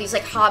listed all of these,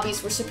 like,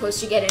 hobbies we're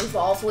supposed to get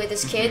involved with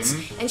as kids.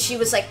 And she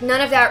was like,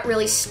 none of that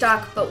really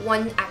stuck, but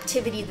one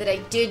activity that I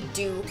did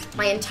do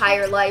my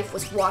entire life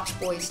was watch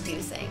boys do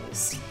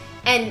things.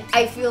 And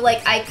I feel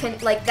like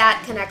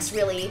that connects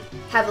really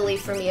heavily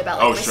for me about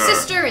like my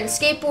sister and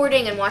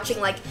skateboarding and watching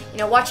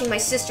watching my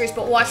sisters,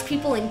 but watch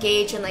people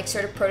engage in like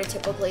sort of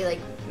prototypically like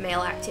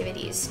male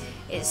activities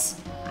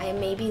is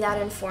maybe that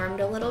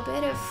informed a little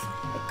bit of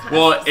kind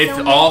of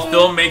if all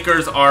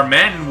filmmakers are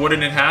men,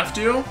 wouldn't it have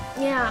to?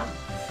 Yeah.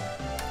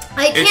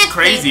 It's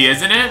crazy,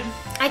 isn't it?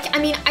 I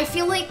mean, I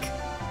feel like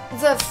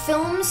the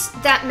films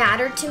that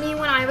mattered to me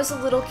when I was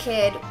a little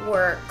kid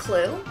were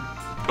Clue.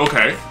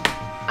 Okay.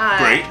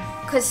 Great.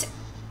 Because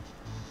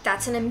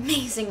that's an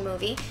amazing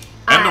movie.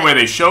 And the way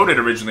they showed it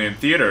originally in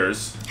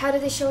theaters. How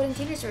did they show it in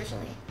theaters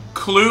originally?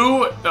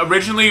 Clue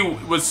originally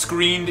was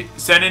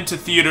sent into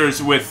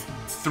theaters with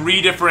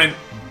 3 different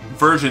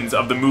versions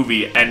of the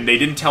movie, and they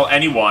didn't tell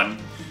anyone.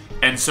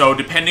 And so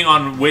depending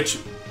on which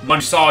one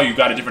you saw, you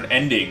got a different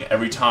ending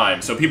every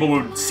time. So people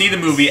would see the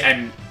movie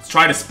and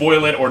try to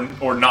spoil it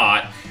or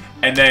not,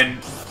 and then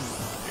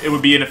it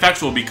would be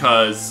ineffectual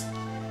because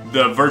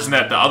the version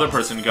that the other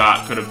person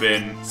got could have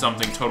been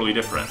something totally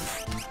different.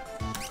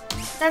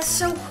 That's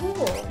so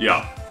cool.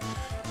 Yeah.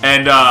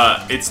 And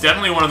it's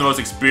definitely one of the most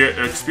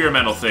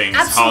experimental things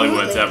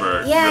Hollywood's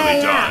ever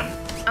really done.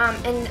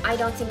 And I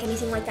don't think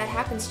anything like that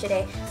happens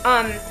today.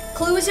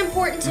 Clue was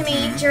important to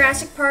me.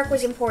 Jurassic Park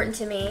was important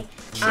to me.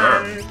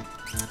 Sure.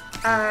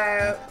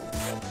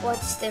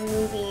 What's the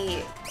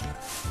movie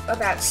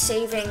about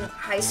saving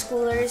high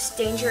schoolers?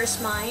 Dangerous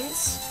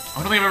Minds? I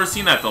don't think I've ever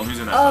seen that film. Who's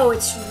in that film? Oh,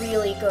 it's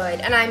really good.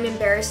 And I'm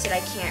embarrassed that I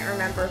can't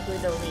remember who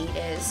the lead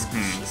is.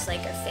 She's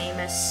like a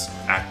famous...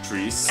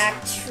 actress.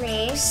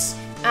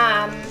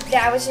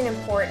 That was an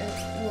important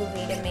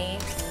movie to me.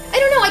 I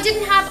don't know,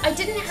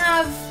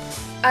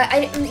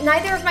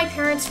 neither of my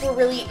parents were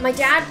really... My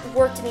dad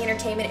worked in the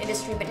entertainment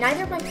industry, but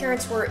neither of my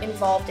parents were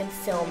involved in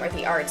film or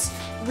the arts,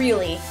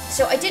 really.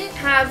 So I didn't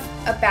have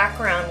a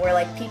background where,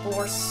 like, people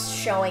were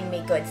showing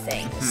me good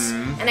things.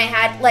 And I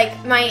had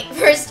like my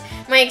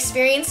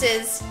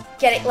experiences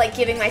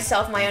giving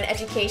myself my own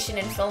education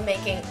in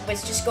filmmaking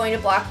was just going to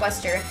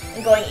Blockbuster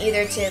and going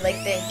either to like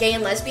the gay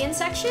and lesbian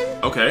section,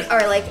 okay,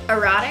 or like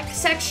erotic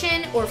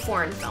section, or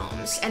foreign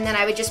films. And then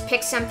I would just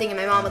pick something, and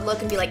my mom would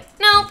look and be like,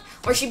 nope,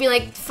 or she'd be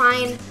like,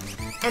 fine.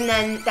 And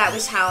then that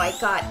was how I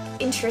got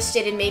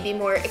interested in maybe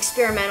more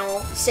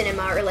experimental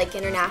cinema or like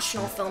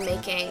international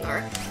filmmaking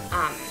or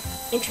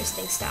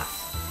interesting stuff.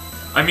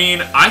 I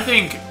mean, I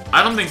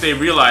don't think they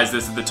realized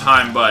this at the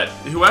time, but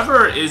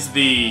whoever is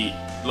the,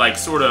 like,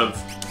 sort of,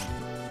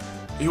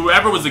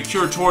 whoever was the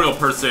curatorial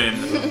person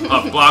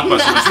of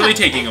Blockbuster was really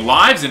taking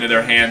lives into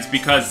their hands,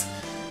 because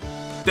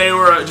they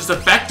were just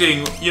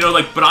affecting, you know,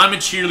 like, But I'm a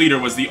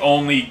Cheerleader was the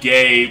only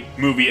gay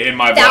movie in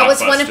my Blockbuster. That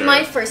was one of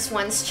my first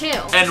ones, too.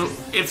 And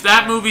if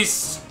that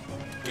movie's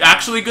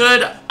actually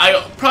good,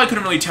 I probably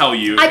couldn't really tell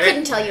you. I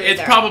couldn't tell you either.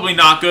 It's probably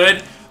not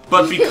good.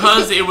 But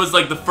because it was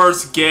like the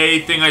first gay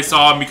thing I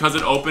saw, and because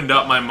it opened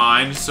up my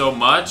mind so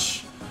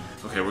much.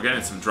 Okay, we're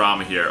getting some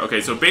drama here.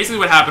 Okay, so basically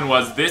what happened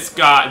was this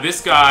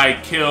guy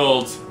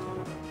killed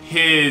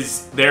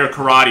their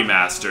karate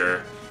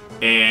master,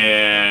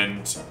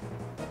 and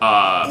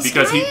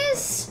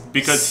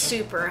because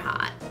super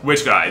hot.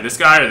 Which guy? This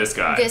guy or this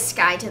guy? This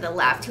guy to the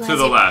left.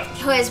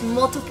 Who has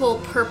multiple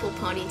purple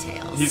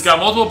ponytails. He's got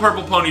multiple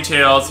purple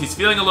ponytails. He's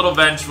feeling a little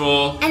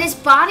vengeful. And his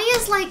body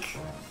is like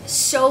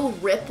so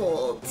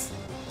rippled.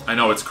 I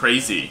know, it's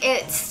crazy.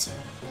 It's...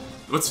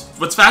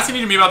 What's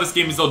fascinating to me about this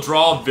game is they'll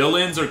draw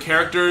villains or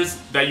characters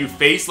that you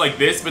face like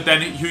this, but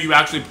then who you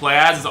actually play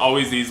as is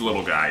always these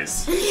little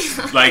guys.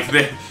 Like,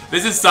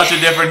 this is such a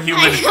different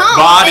human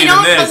body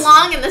than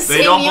this.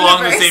 They don't belong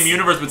in the same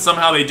universe, but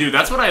somehow they do.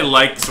 That's what I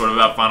like sort of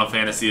about Final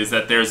Fantasy, is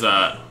that there's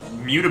a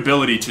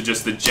mutability to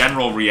just the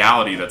general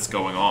reality that's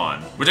going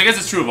on. Which I guess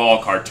is true of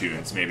all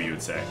cartoons, maybe you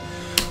would say.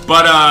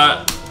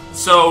 But,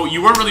 so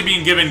you weren't really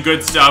being given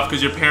good stuff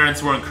because your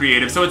parents weren't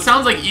creative. So it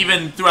sounds like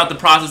even throughout the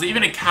process,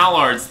 even at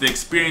CalArts, the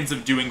experience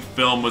of doing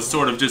film was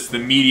sort of just the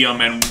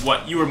medium, and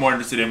what you were more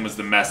interested in was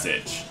the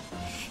message.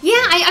 Yeah,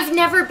 I've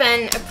never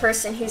been a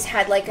person who's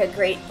had like a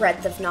great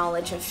breadth of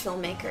knowledge of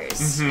filmmakers.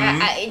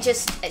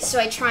 So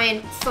I try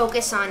and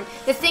focus on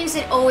the things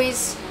that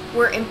always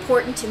were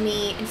important to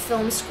me in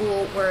film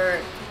school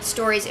were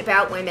stories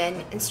about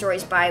women and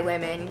stories by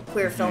women,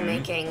 queer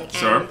filmmaking,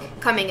 and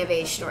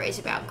coming-of-age stories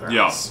about girls.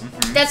 Yeah.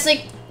 That's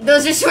like,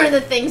 those are sort of the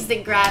things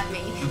that grab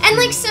me. And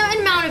like, so an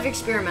amount of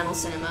experimental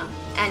cinema.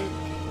 And,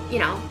 you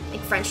know,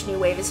 like French New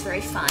Wave is very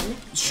fun.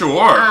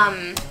 Sure.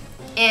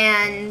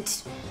 And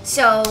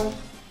so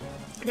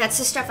that's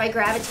the stuff I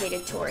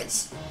gravitated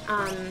towards.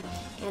 And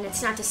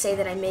it's not to say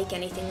that I make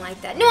anything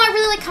like that. No, I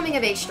really like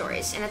coming-of-age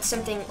stories, and it's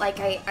something like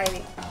I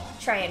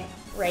try and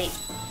write.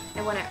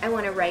 I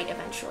want to write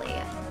eventually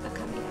a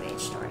coming-of-age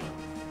story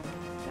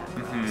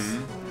about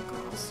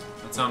girls.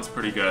 That sounds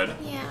pretty good.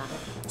 Yeah.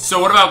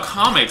 So what about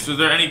comics? Were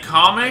there any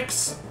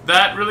comics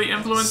that really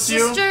influenced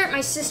you?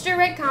 My sister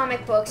read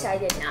comic books. I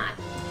did not.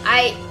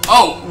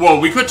 Oh,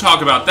 well, we could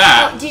talk about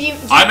that.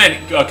 Oh, I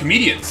meant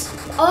comedians.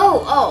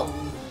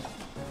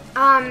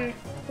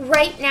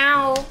 Right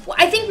now,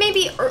 I think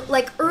maybe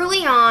like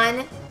early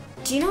on.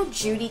 Do you know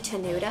Judy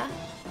Tenuta?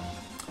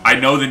 I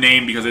know the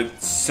name because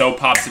it so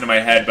pops into my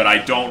head, but I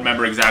don't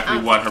remember exactly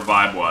what her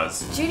vibe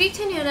was. Judy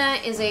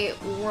Tenuta is a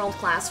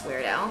world-class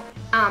weirdo.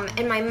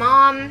 And my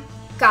mom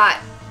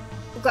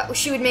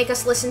she would make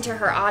us listen to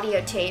her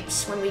audio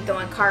tapes when we'd go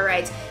on car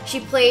rides. She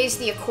plays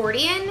the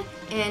accordion,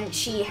 and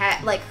she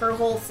had, like, her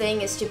whole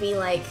thing is to be,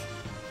 like,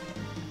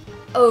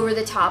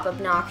 over-the-top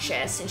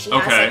obnoxious. And she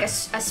has,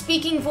 like, a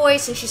speaking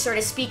voice, and she sort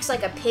of speaks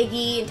like a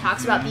piggy and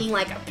talks about being,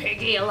 like, a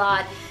piggy a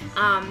lot.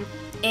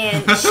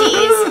 And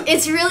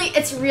it's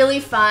really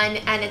fun,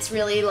 and it's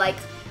really like,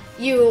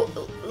 you,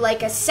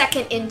 like a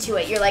second into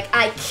it, you're like,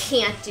 I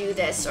can't do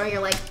this, or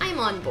you're like, I'm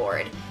on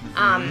board.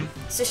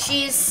 So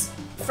she's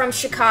from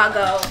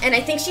Chicago, and I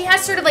think she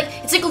has sort of like,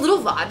 it's like a little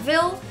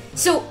vaudeville.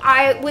 So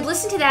I would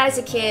listen to that as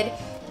a kid,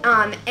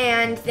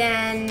 and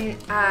then,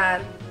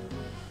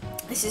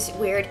 this is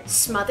weird,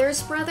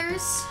 Smothers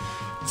Brothers?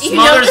 Do you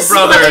know the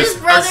Smothers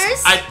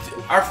Brothers?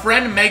 Our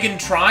friend Megan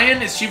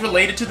Tryon, is she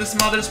related to the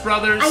Smothers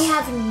Brothers? I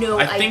have no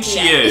idea. I think she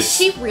is. Is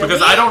she really?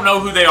 Because I don't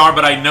know who they are,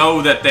 but I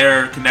know that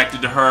they're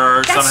connected to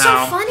her somehow. That's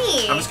so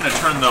funny. I'm just going to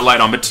turn the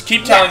light on, but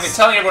keep telling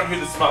everyone who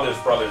the Smothers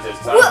Brothers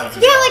is. Well,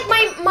 yeah,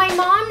 like my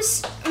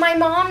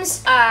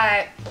mom's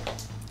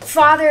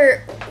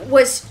father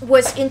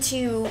was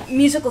into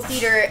musical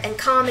theater and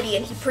comedy,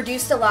 and he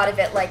produced a lot of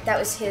it. Like, that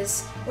was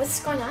his.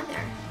 What's going on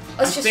there?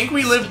 I think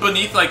we live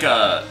beneath like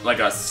a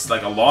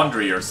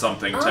laundry or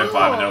something type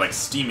vibe, and they're like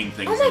steaming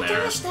things in there. Oh my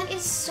gosh, that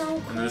is so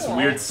cool. And this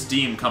weird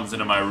steam comes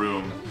into my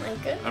room. Oh my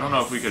goodness. I don't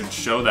know if we can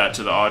show that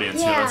to the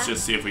audience here. Let's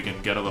just see if we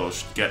can get a little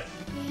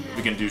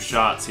we can do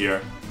shots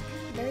here.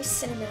 Very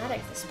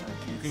cinematic, this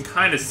podcast. You can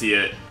kind of see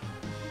it.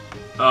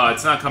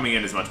 It's not coming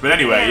in as much, but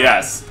anyway,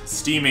 yes,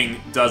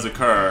 steaming does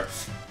occur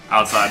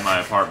outside my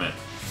apartment.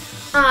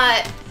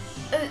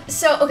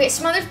 So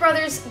Smothers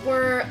Brothers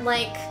were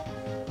like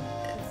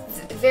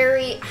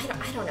very,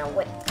 I don't know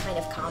what kind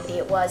of comedy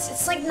it was.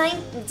 It's like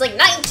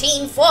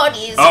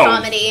 1940s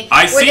comedy.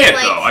 I see it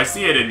though. I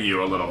see it in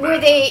you a little bit. Where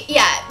they,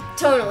 yeah,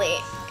 totally.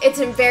 It's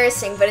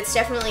embarrassing, but it's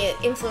definitely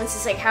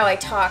influences like how I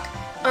talk.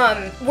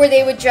 Where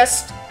they would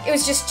just, it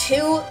was just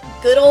two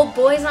good old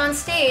boys on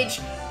stage,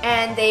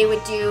 and they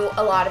would do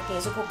a lot of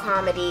musical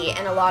comedy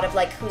and a lot of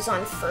like Who's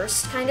on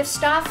First kind of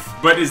stuff.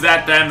 But is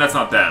that them? That's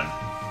not them.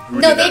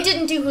 No, they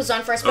didn't do Who's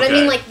on First, but I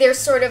mean like their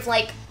sort of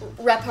like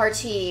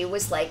repartee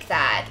was like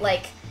that.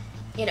 Like,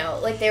 you know,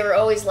 like they were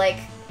always like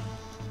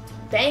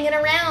banging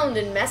around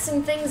and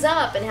messing things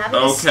up and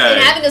having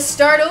to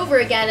start over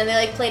again, and they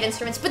like played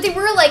instruments, but they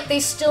were like, they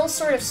still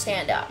sort of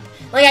stand up.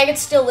 Like I could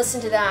still listen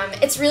to them.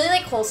 It's really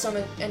like wholesome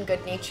and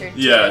good natured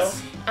too.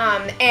 Yes.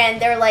 And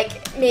they're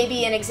like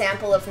maybe an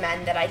example of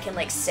men that I can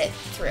like sit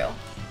through.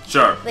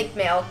 Sure. Like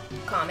male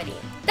comedy.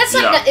 That's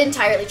not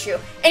entirely true.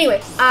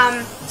 Anyway,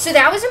 so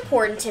that was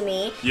important to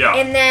me. Yeah.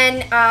 And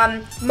then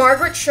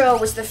Margaret Cho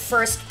was the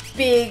first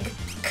big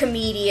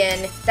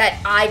comedian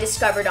that I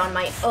discovered on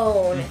my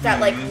own that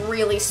like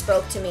really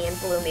spoke to me and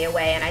blew me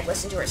away, and I'd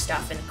listen to her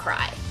stuff and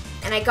cry.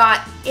 And I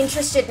got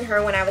interested in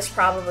her when I was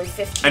probably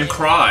 15. And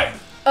cry.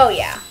 Oh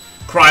yeah.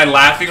 Cry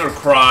laughing or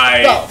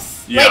cry?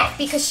 Both. Yeah. Like,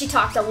 because she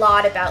talked a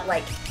lot about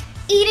like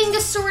eating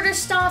disorder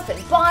stuff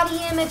and body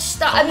image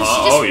stuff. I mean,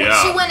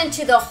 she went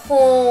into the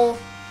whole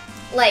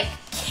like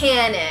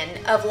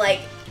canon of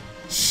like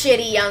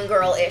shitty young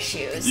girl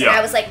issues. Yeah. And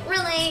I was like,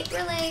 relate.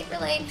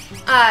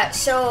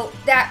 So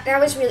that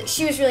was really,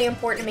 she was really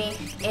important to me.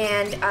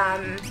 And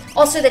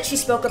also that she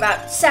spoke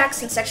about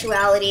sex and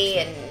sexuality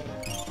and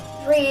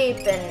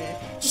rape and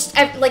just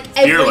like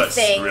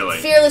everything. Really.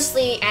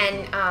 Fearlessly,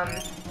 and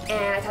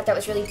I thought that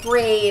was really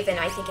brave, and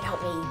I think it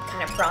helped me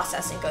kind of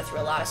process and go through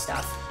a lot of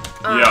stuff.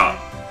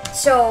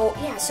 So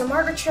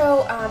Margaret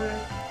Cho,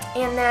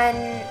 and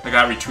then I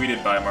got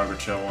retweeted by Margaret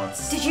Cho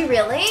once. Did you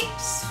really?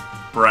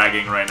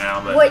 Bragging right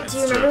now, but what? Do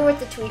you remember what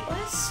the tweet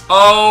was?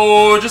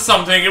 Oh, just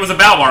something. It was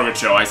about Margaret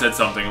Cho. I said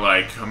something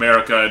like,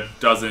 "America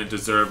doesn't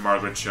deserve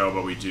Margaret Cho,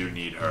 but we do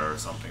need her," or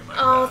something like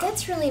that. Oh,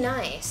 that's really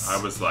nice. I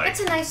was like,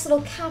 that's a nice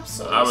little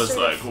capsule. I was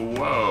like,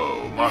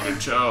 whoa, Margaret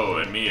Cho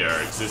and me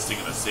are existing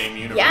in the same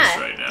universe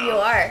right now. You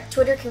are.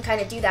 Twitter can kind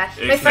of do that.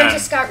 My friend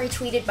just got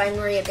retweeted by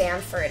Maria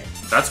Bamford.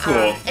 That's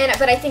cool.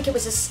 But I think it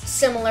was a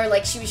similar,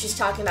 like she was just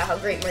talking about how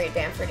great Maria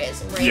Bamford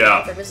is, and Maria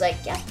Bamford was like,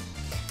 yeah.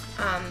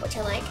 Which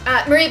I like.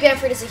 Maria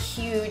Bamford is a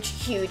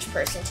huge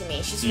person to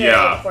me. She's very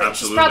important. Absolutely.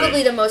 She's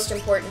probably the most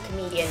important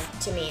comedian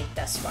to me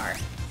thus far.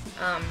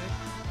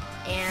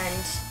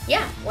 And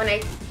yeah, when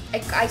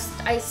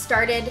I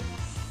started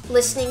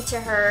listening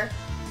to her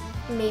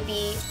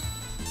maybe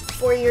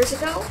 4 years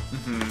ago,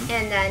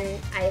 and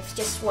then I've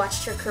just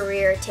watched her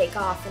career take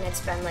off, and it's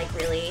been like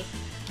really.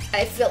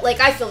 I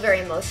feel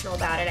very emotional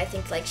about it. I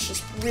think like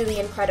she's really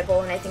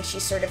incredible, and I think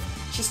she's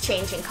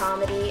changing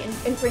comedy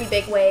in pretty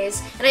big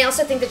ways. And I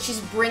also think that she's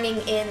bringing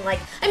in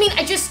like, I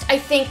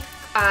think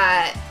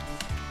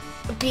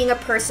being a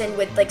person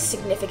with like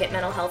significant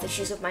mental health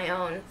issues of my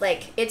own,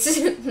 like it's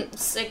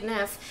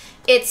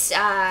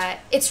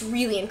it's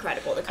really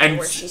incredible the kind of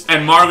work she's doing.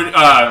 And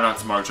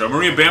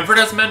Maria Bamford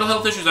has mental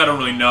health issues. I don't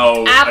really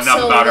know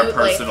enough about her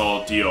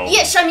personal deal.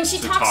 Yeah, she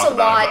talks a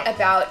lot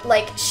about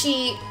like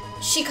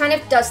she kind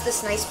of does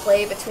this nice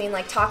play between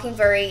like talking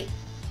very.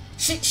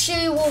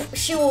 She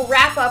will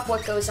wrap up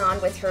what goes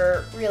on with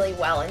her really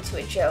well into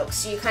a joke.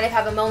 So you kind of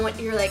have a moment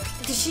you're like,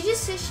 did she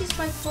just say she's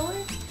bipolar?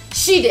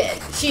 She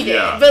did.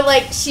 Yeah. But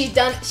like she's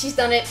done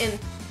it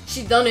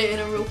in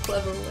a real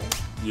clever way.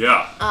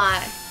 Yeah.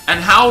 And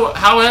how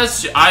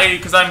has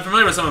because I'm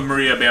familiar with some of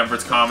Maria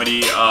Bamford's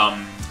comedy,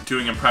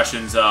 doing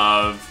impressions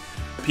of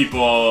people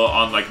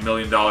on like $1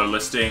 Million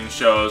Listing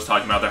shows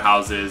talking about their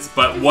houses.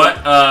 But what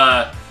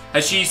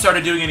has she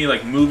started doing any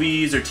like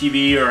movies or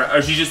TV, or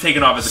is she just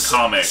taken off as a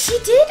comic? She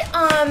did.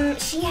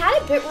 She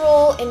had a bit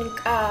role in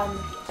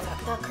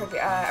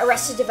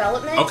Arrested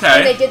Development. Okay.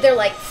 And they did their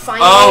like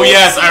final. Oh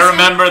yes, season. I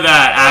remember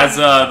that as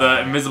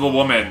the Invisible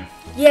Woman.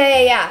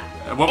 Yeah.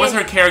 What was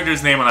her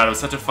character's name on that? It was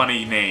such a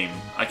funny name.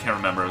 I can't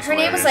remember. It was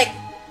hilarious. Name was like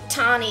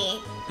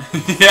Tawny.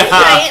 Yeah.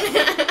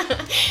 Right?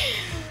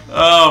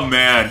 Oh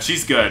man,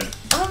 she's good.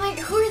 Oh my,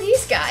 who are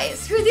these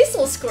guys? Who are these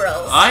little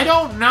squirrels? I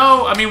don't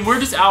know. I mean, we're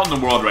just out in the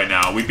world right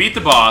now. We beat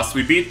the boss.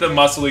 We beat the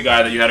muscly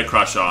guy that you had a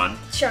crush on.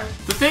 Sure.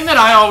 The thing that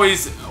I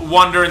always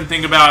wonder and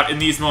think about in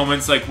these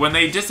moments, like when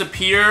they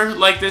disappear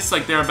like this,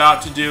 like they're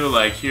about to do,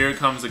 like here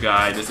comes a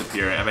guy,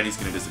 disappear, I bet he's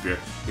gonna disappear.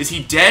 Is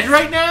he dead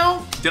right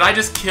now? Did I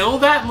just kill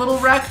that little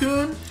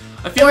raccoon?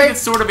 I feel like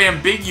it's sort of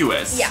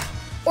ambiguous. Yeah.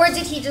 Or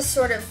did he just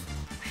sort of...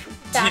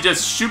 He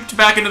just shooped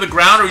back into the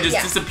ground, or he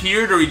just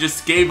disappeared, or he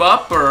just gave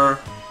up, or...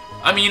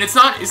 I mean, it's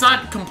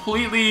not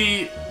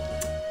completely...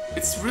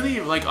 It's really,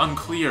 like,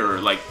 unclear,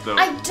 like, the...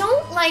 I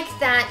don't like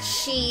that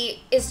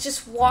she is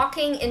just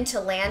walking into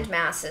land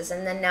masses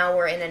and then now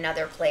we're in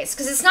another place.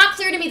 Because it's not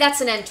clear to me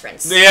that's an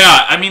entrance.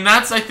 Yeah, I mean,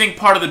 that's, I think,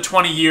 part of the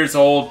 20 years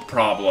old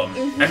problem.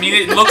 I mean,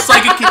 it looks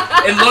like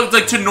it looks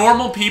like, to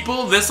normal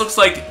people, this looks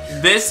like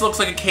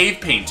a cave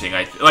painting.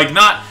 Like,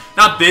 not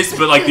not this,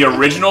 but like the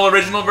original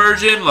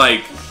version,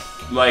 like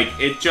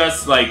it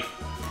just like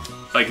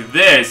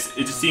this,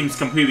 it just seems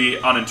completely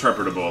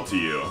uninterpretable to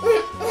you.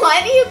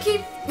 Why do you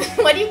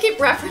keep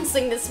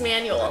referencing this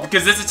manual?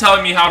 Because this is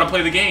telling me how to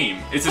play the game.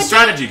 It's a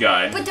strategy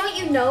guide. But don't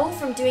you know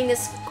from doing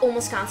this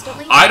almost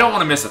constantly? I don't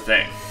want to miss a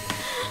thing.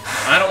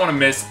 I don't want to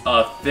miss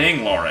a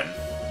thing, Lauren.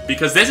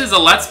 Because this is a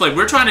Let's Play.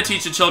 We're trying to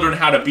teach the children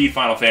how to beat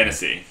Final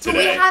Fantasy today. But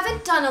we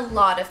haven't done a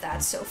lot of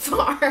that so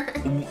far.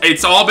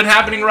 It's all been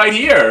happening right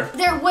here.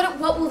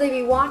 What will they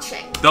be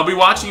watching? They'll be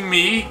watching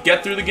me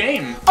get through the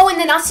game. Oh, and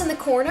then us in the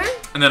corner?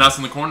 And then us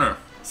in the corner.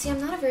 See,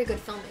 I'm not a very good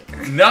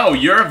filmmaker. No,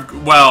 you're...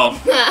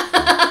 Well...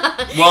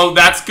 well,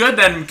 that's good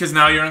then, because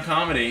now you're in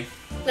comedy.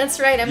 That's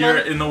right. You're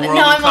in the world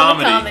of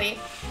comedy. On the comedy.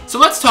 So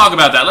let's talk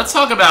about that. Let's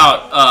talk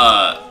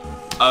about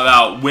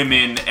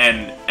women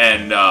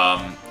and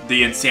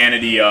the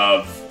insanity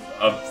of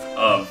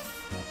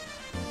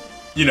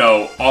you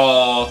know,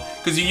 all,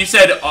 because you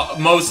said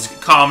most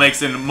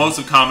comics and most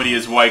of comedy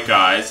is white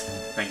guys.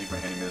 Thank you for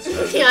handing me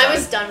this. Yeah, I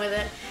was done with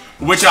it.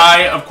 Which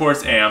I, of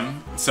course,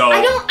 am. So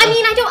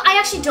I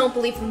actually don't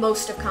believe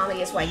most of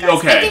comedy is white guys.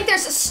 Okay. I think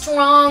there's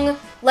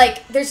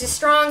a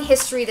strong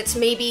history that's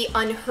maybe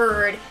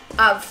unheard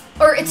of,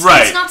 or it's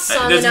not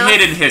sung There's enough.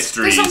 hidden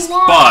histories, there's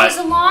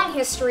a long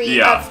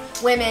history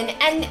of women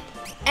and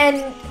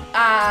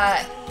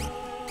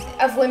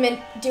of women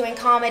doing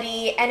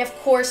comedy, and of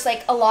course,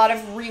 like, a lot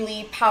of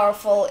really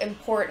powerful,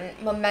 important,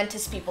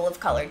 momentous people of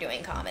color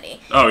doing comedy.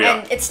 Oh yeah.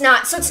 And it's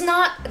not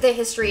the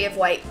history of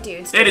white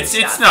dudes.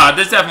 It's not.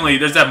 There's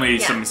definitely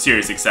some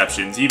serious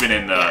exceptions, even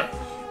in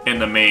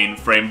the main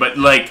frame. But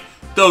like,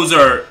 those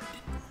are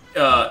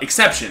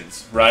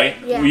exceptions, right?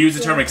 Yeah, we use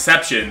the term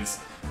exceptions,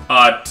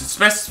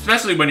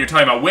 especially when you're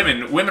talking about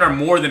women. Women are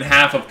more than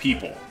half of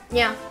people.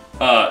 Yeah.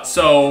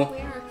 So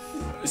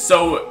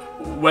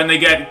when they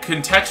get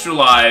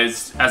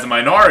contextualized as a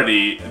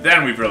minority,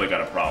 then we've really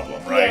got a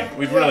problem, right? Yeah,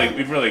 we've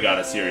really got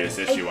a serious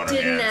issue on our hands.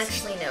 I didn't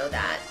actually know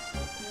that.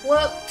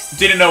 Whoops.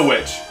 Didn't know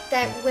which?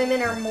 That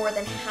women are more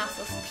than half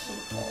of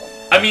people.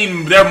 I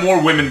mean, there are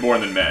more women born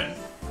than men,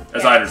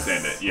 as I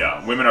understand it.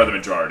 Yeah, women are the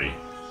majority,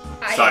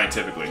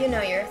 scientifically. You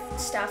know your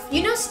stuff.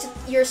 You know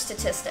your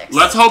statistics.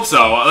 Let's hope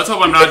so. Let's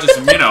hope I'm not just,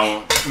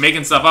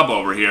 making stuff up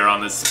over here on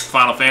this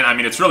Final Fantasy. I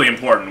mean, it's really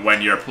important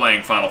when you're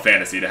playing Final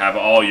Fantasy to have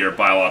all your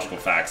biological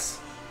facts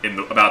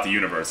about the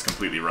universe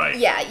completely right.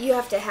 Yeah, you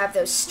have to have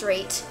those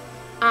straight.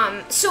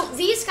 So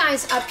these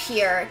guys up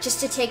here, just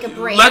to take a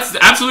break. Let's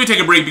absolutely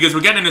take a break because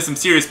we're getting into some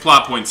serious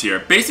plot points here.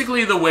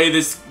 Basically,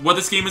 what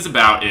this game is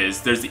about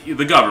is there's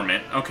the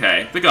government.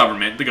 Okay, the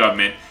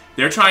government.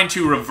 They're trying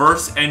to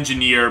reverse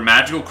engineer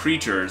magical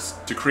creatures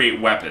to create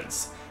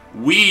weapons.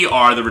 We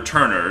are the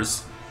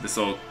returners, this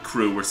little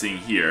crew we're seeing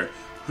here,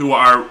 who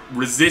are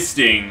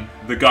resisting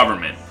the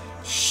government.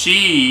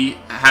 She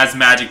has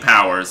magic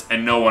powers,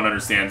 and no one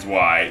understands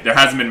why. There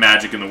hasn't been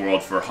magic in the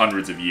world for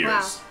hundreds of years.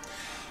 Wow.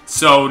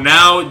 So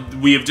now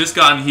we have just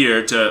gotten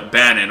here to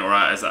Bannon, or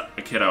as a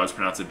kid I always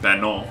pronounce it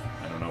Bannon.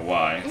 I don't know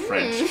why.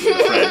 French.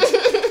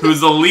 Who's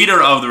the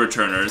leader of the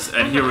returners,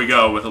 and here we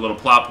go with a little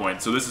plot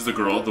point. So this is the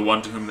girl, the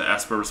one to whom the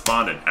Esper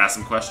responded. Ask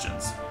some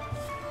questions.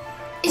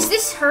 Is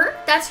this her?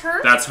 That's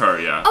her? That's her,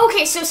 yeah.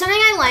 Okay, so something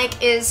I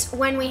like is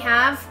when we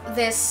have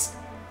this,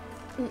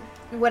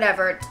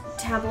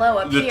 tableau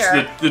up here.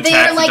 The text, the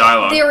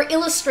dialogue. They're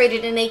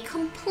illustrated in a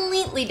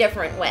completely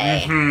different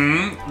way.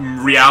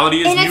 Mm-hmm.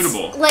 Reality is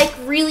mutable. It's, like,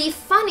 really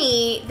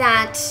funny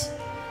that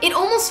it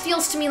almost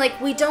feels to me like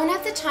we don't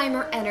have the time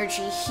or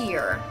energy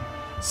here,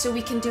 so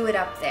we can do it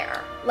up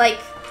there. Like,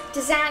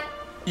 does that...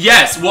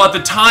 Yes, well, at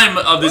the time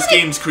of this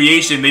game's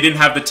creation, they didn't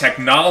have the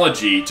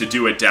technology to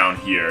do it down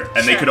here,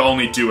 and they could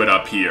only do it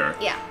up here.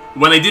 Yeah.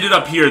 When they did it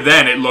up here,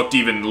 then it looked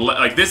even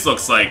like this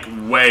looks like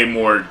way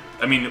more.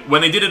 I mean,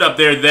 when they did it up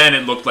there, then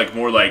it looked like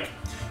more like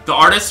the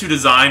artist who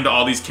designed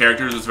all these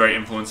characters was very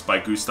influenced by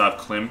Gustav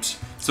Klimt.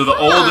 So the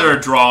older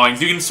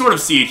drawings, you can sort of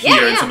see it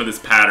here in some of this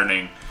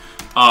patterning.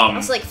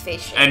 It's like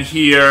face shape. And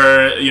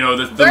here,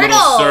 the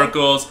little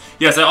circles.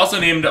 Yes, I also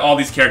named all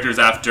these characters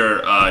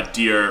after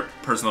dear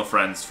personal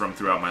friends from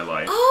throughout my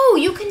life. Oh,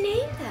 you can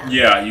name them.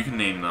 Yeah, you can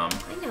name them.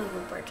 I know who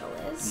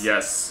Bertel is.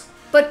 Yes.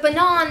 But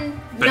Banon...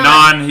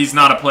 he's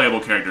not a playable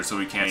character, so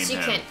we can't name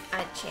him. So you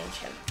can't change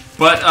him.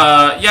 But,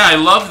 yeah, I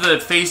love the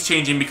face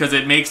changing because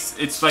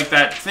it's like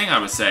that thing I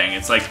was saying.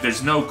 It's like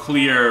there's no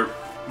clear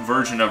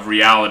version of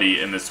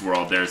reality in this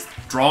world. There's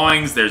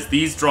drawings, there's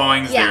these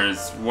drawings,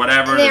 there's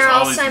whatever, there's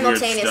all this weird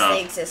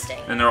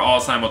stuff. And they're all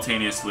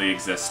simultaneously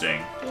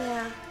existing.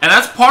 Yeah. And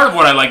that's part of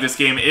what I like this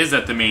game, is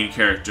that the main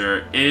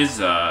character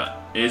is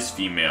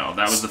female.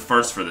 That was the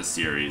first for the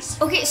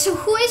series. Okay, so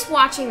who is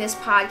watching this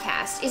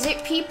podcast? Is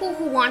it people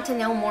who want to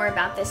know more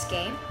about this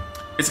game?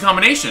 It's a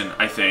combination,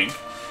 I think.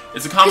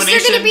 It's a combination.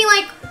 Because they're gonna be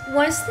like,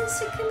 was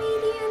this a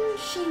comedian?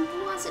 She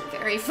wasn't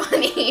very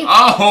funny.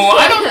 Oh,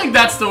 I don't think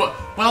that's the...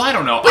 Well, I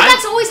don't know. But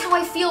that's always how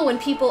I feel when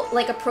people,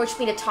 like, approach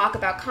me to talk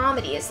about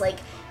comedy. Is like,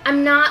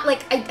 I'm not,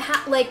 like, I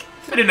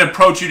didn't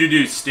approach you to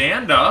do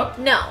stand-up.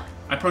 No.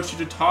 I approached you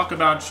to talk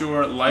about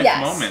your life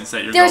moments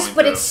that you're going through.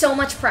 But it's so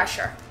much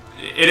pressure.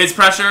 It is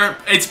pressure.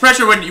 It's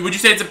pressure when would you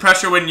say it's a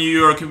pressure when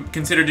you are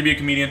considered to be a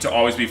comedian to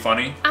always be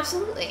funny?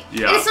 Absolutely.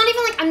 Yeah. And it's not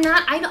even like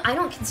I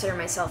don't consider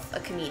myself a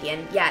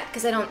comedian yet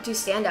because I don't do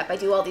stand up. I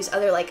do all these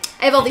other I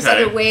have all these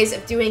other ways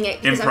of doing it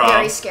because Improv. I'm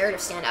very scared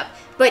of stand up.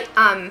 But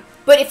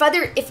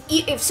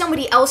if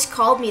somebody else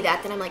called me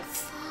that, then I'm like,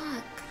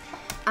 fuck.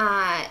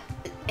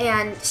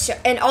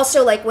 And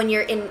also like when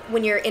you're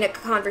in a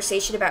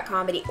conversation about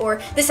comedy, or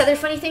this other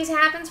funny thing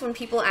happens when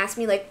people ask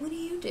me like, what do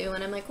you do?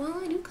 And I'm like, well,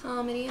 I do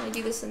comedy, I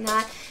do this and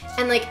that.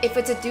 And like if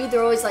it's a dude,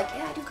 they're always like,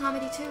 yeah, I do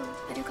comedy too.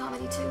 And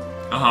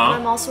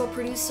I'm also a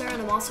producer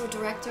and I'm also a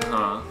director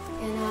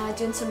and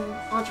doing some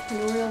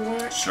entrepreneurial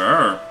work.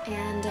 Sure.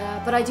 And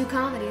but I do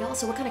comedy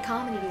also. What kind of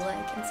comedy do you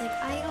like? And it's like,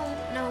 I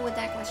don't know what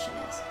that question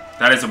is.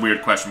 That is a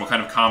weird question. What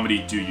kind of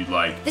comedy do you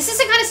like? This is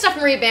the kind of stuff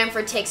Maria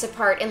Bamford takes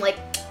apart in like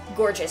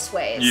gorgeous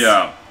ways.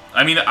 Yeah.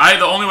 I mean,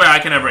 the only way I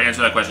can ever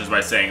answer that question is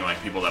by saying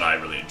like people that I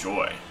really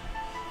enjoy.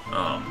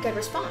 Good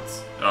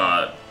response.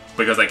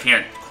 Because I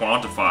can't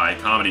quantify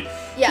comedy.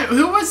 Yeah.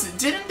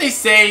 Didn't they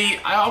say,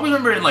 I always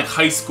remember in like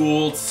high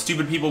school,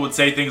 stupid people would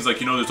say things like,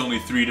 there's only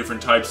 3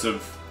 different types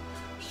of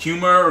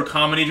humor or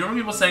comedy. Do you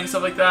remember people saying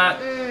stuff like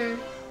that?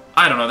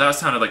 I don't know. That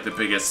sounded like the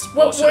biggest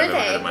bullshit I've ever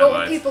heard in my life. What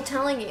were people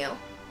telling you?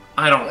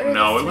 I don't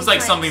know. It was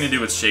like something to do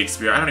with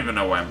Shakespeare. I don't even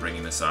know why I'm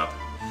bringing this up.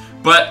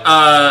 But,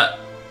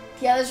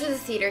 yeah, those were the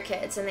theater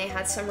kids, and they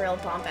had some real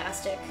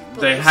bombastic.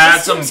 They had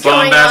some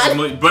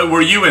bombastic. But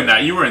were you in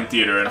that? You were in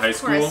theater in high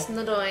school? Of course,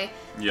 Nadoy.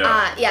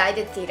 Yeah. Yeah, I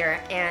did theater,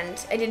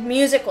 and I did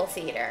musical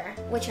theater,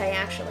 which I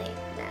actually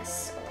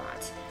miss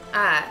a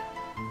lot.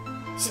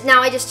 So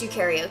now I just do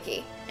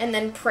karaoke, and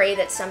then pray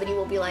that somebody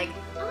will be like,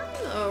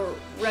 I'm a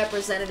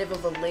representative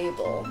of a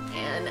label,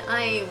 and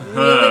I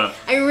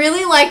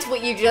really liked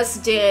what you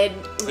just did.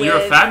 You're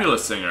a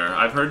fabulous singer.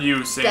 I've heard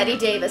you sing. Betty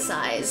Davis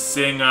eyes.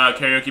 Sing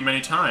karaoke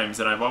many times,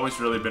 and I've always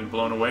really been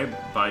blown away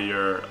by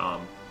your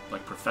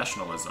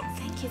professionalism.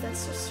 Thank you. That's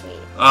so sweet.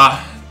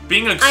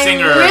 Being a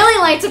singer. I really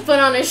like to put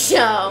on a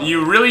show.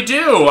 You really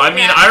do. I mean,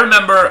 yeah. I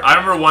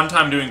remember one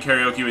time doing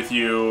karaoke with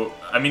you.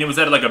 I mean, it was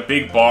at like a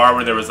big bar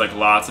where there was like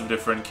lots of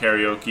different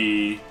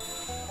karaoke.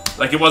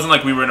 Like, it wasn't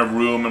like we were in a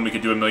room and we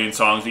could do a million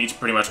songs. We each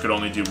pretty much could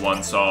only do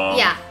one song.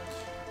 Yeah.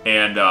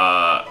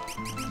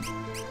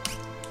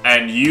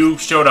 And you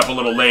showed up a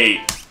little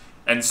late.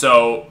 And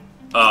so,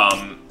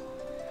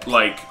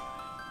 like...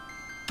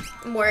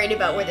 I'm worried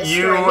about where this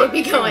story may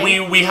be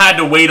going. We had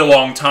to wait a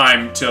long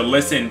time to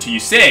listen to you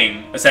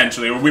sing,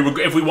 essentially. Or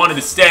if we wanted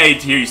to stay to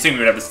hear you sing, we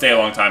would have to stay a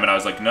long time. And I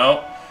was like,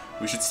 no,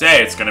 we should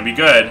stay. It's gonna be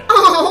good.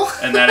 Oh.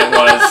 And then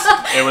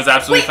it was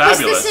absolutely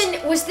fabulous.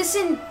 Was this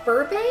in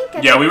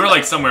Burbank? Yeah, we were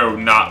like somewhere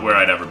not where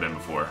I'd ever been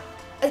before.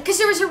 Because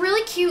there was a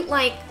really cute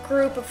like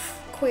group of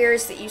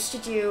queers that used to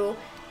do.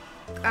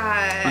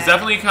 It was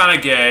definitely kind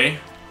of gay.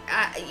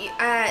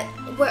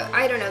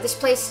 I don't know. This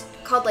place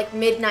called like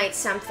Midnight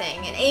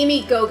something, and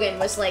Amy Gogan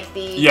was like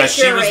the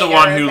she was the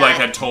one who like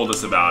had told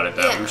us about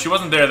it. She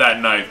wasn't there that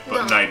night,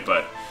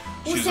 but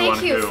she's the one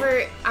who. Thank you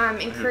for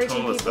encouraging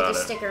people to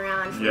stick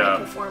around for my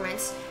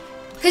performance,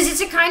 because it's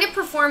a kind of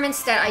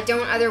performance that I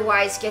don't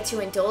otherwise get to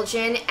indulge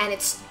in, and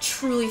it's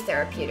truly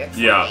therapeutic for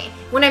me.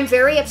 When I'm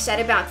very upset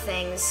about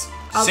things,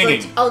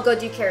 I'll go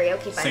do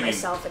karaoke by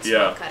myself at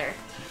Small Cutter.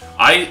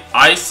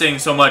 I sing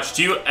so much.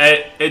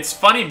 It's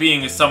funny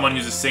being someone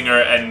who's a singer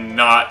and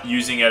not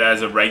using it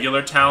as a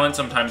regular talent.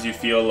 Sometimes you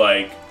feel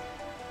like,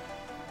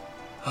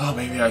 oh,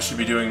 maybe I should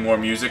be doing more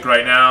music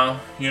right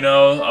now,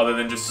 other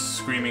than just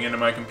screaming into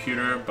my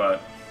computer,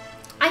 but...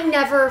 I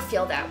never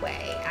feel that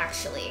way,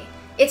 actually.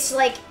 It's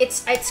like,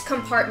 it's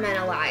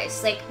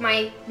compartmentalized. Like,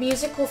 my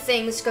musical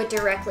things go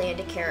directly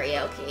into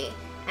karaoke,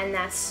 and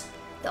that's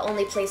the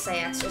only place I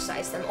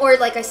exercise them. Or,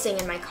 like, I sing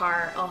in my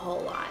car a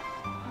whole lot.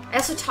 I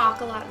also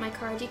talk a lot in my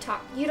car. Do you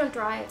talk? You don't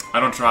drive. I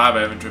don't drive.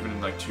 I haven't driven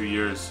in like 2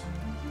 years.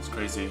 It's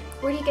crazy.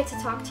 Where do you get to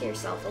talk to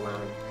yourself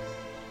alone?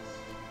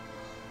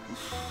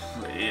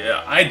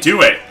 Yeah, I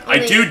do it.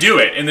 I do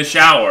it in the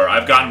shower.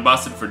 I've gotten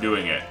busted for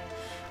doing it.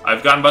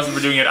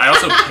 I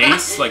also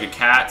pace like a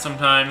cat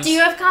sometimes. Do you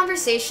have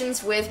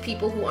conversations with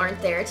people who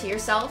aren't there to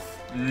yourself?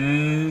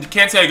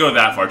 Can't say I go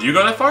that far. Do you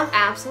go that far?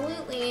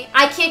 Absolutely.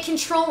 I can't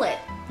control it.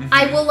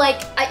 I will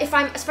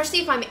especially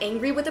if I'm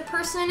angry with a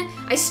person,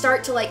 I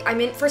start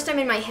to first I'm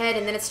in my head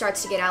and then it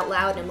starts to get out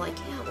loud and I'm like,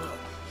 yeah, well,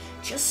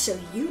 just so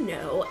you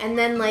know. And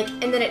then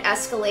it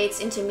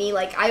escalates into me,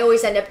 I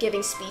always end up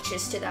giving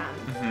speeches to them.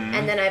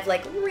 And then I've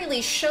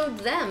really showed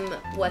them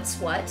what's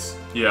what.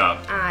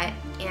 Yeah.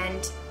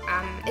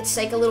 It's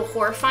a little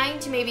horrifying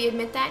to maybe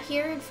admit that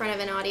here in front of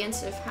an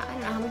audience of, I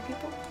don't know how many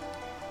people.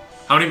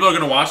 How many people are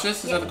going to watch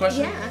this? Is that the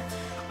question? Yeah.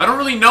 I don't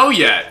really know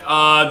yet.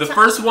 The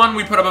first one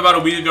we put up about a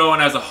week ago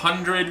and has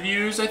 100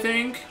 views, I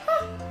think.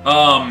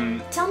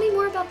 Tell me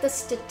more about the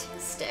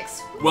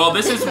statistics. Well,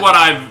 this is what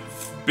I've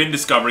been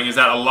discovering, is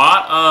that a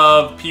lot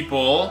of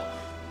people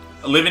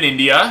live in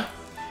India,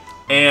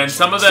 and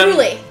some of them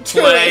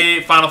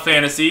play Final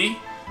Fantasy,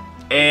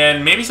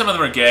 and maybe some of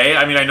them are gay.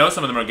 I mean, I know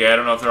some of them are gay. I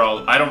don't know if they're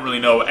all... I don't really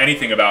know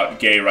anything about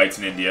gay rights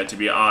in India, to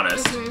be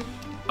honest.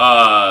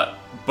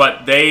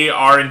 but they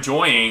are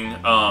enjoying.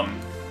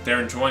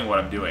 They're enjoying what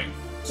I'm doing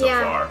so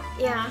far.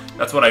 Yeah.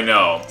 That's what I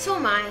know. So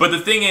am I. But the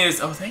thing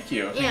is, oh, thank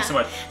you so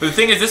much. But the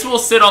thing is, this will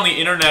sit on the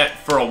internet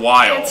for a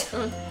while.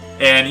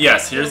 And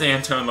yes, here's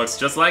Anton. Looks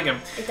just like him.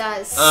 It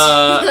does.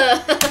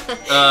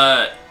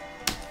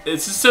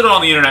 It's just sit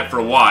on the internet for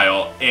a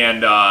while,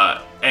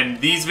 and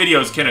these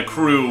videos can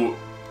accrue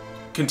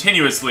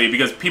continuously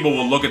because people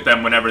will look at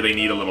them whenever they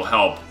need a little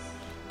help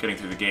getting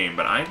through the game.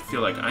 But I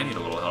feel like I need a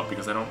little help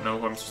because I don't know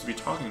who I'm supposed to be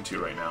talking to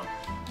right now.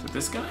 Is it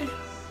this guy?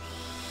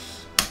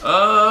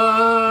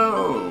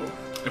 Oh.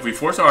 If we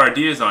force our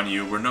ideas on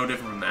you, we're no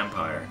different from the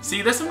Empire.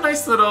 See, there's some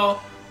nice little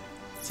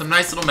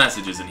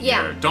messages in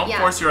here. Don't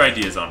force your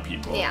ideas on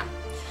people. Yeah.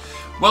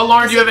 Well,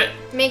 Lauren, do you have it?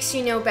 Makes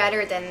you know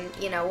better than,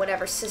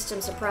 whatever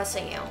system's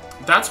oppressing you.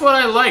 That's what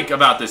I like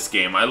about this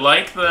game. I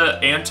like the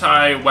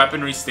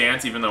anti-weaponry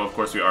stance, even though, of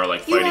course, we are,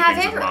 like, fighting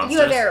things with monsters. You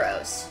have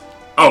arrows.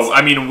 Oh,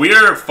 I mean,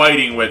 we're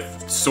fighting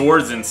with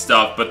swords and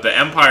stuff, but the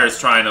Empire's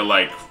trying to,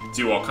 like,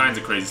 do all kinds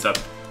of crazy stuff.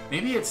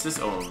 Maybe it's this...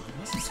 Oh,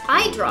 this is cool.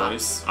 Eye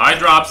drops. Eye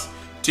drops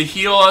to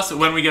heal us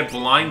when we get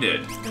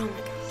blinded. Oh, my God.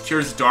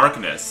 Cures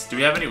darkness. Do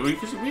we have any... We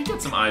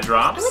get some eye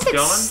drops I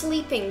like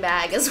sleeping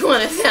bag is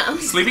one of them.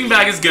 Sleeping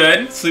bag is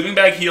good. Sleeping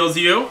bag heals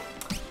you.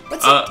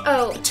 What's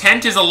a...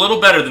 Tent is a little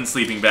better than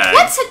sleeping bag.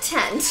 What's a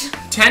tent?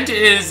 Tent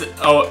is...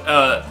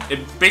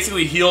 it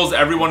basically heals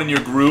everyone in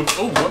your group.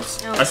 Oh,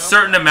 whoops. Oh, a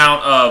certain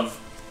amount of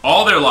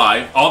all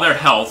their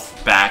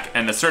health back,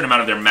 and a certain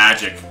amount of their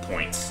magic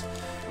points.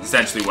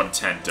 Essentially what a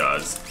tent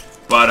does.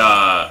 But,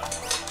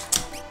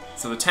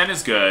 so the tent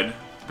is good.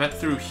 I bet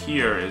through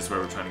here is where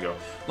we're trying to go.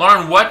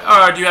 Lauren, what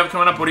do you have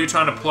coming up? What are you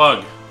trying to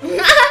plug?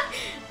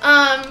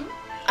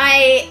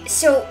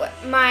 So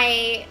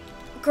my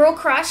girl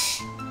crush,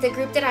 the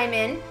group that I'm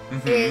in,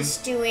 is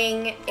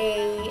doing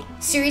a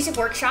series of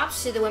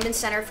workshops through the Women's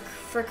Center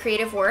for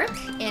Creative Work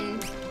in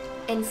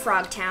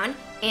Frogtown.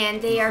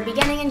 And they are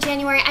beginning in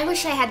January. I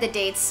wish I had the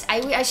dates.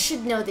 I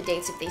should know the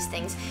dates of these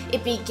things.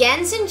 It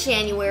begins in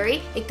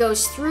January, it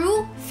goes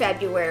through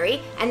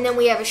February, and then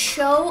we have a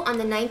show on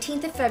the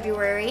 19th of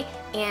February,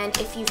 and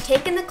if you've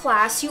taken the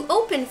class, you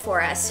open for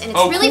us. And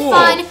it's really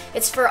fun.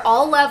 It's for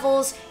all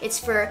levels. It's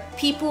for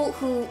people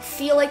who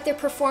feel like they're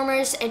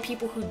performers and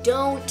people who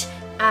don't.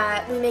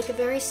 We make a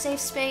very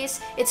safe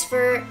space. It's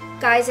for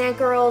guys and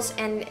girls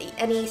and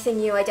anything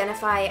you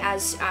identify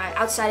as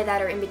outside of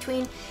that or in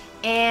between.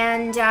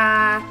 And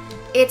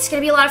it's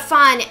going to be a lot of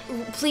fun.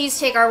 Please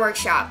take our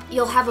workshop.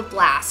 You'll have a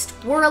blast.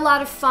 We're a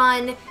lot of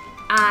fun.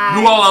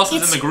 Who all else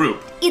is in the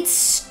group? It's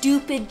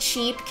stupid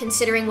cheap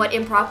considering what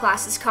improv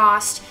classes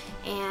cost.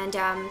 And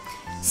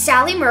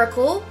Sally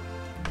Merkel,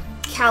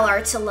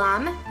 CalArts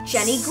alum.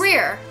 Jenny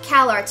Greer,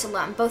 CalArts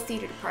alum. Both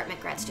theater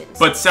department grad students.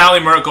 But Sally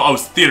Merkel, oh,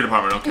 it's theater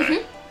department,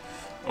 okay.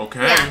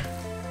 Okay.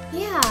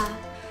 Yeah.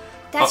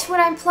 That's what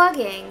I'm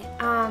plugging.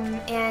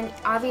 And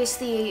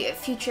obviously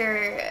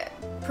future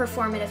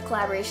performative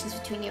collaborations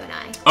between you and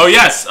I. Oh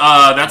yes,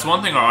 that's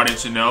one thing our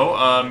audience should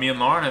know. Me and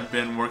Lauren have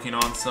been working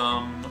on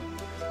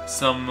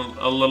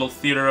a little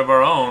theater of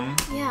our own.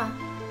 Yeah.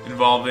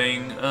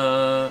 Involving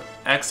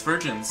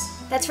ex-virgins.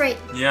 That's right.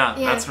 Yeah,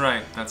 that's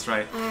right. That's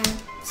right.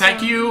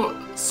 Thank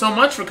you so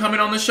much for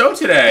coming on the show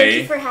today.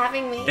 Thank you for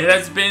having me. It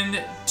has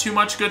been too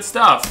much good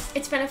stuff.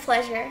 It's been a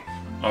pleasure.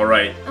 All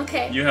right.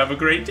 Okay. You have a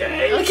great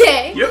day.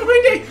 Okay. You have a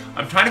great day.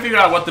 I'm trying to figure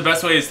out what the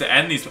best way is to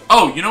end these.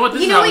 Oh, you know what?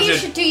 You know what you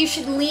should do? You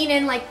should lean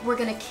in like we're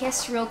gonna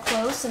kiss real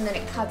close, and then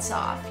it cuts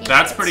off.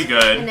 That's pretty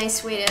good. A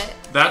nice way to.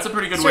 That's a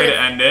pretty good way to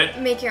end it.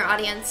 Make your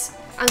audience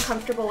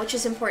uncomfortable, which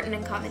is important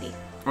in comedy.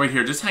 Wait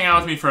here, just hang out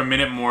with me for a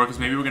minute more, because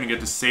maybe we're gonna get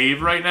to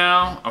save right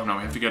now. Oh no,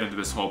 we have to get into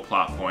this whole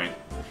plot point.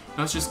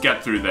 Let's just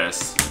get through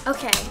this.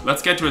 Okay.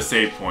 Let's get to a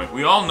save point.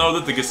 We all know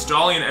that the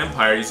Gestalian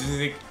Empire is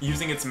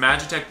using its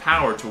Magitech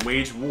power to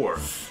wage war.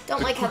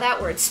 Don't like how that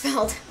word's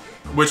spelled.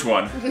 Which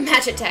one?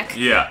 Magitech.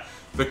 Yeah.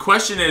 The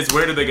question is,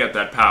 where did they get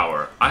that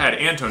power? I had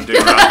Anton dig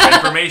around for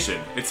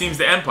information. It seems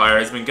the Empire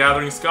has been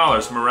gathering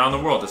scholars from around the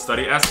world to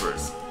study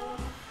espers.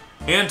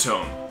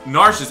 Anton,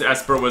 Narsh's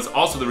esper was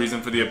also the reason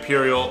for the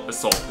Imperial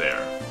assault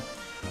there.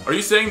 Are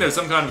you saying there's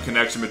some kind of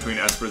connection between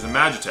espers and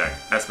Magitech?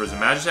 Espers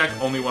and Magitech,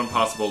 only one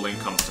possible link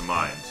comes to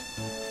mind.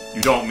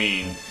 You don't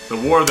mean the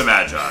War of the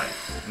Magi.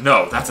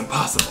 No, that's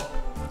impossible.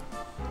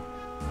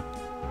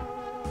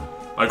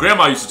 My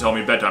grandma used to tell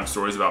me bedtime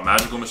stories about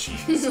magical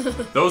machines.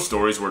 Those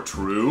stories were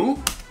true?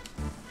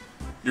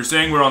 You're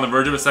saying we're on the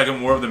verge of a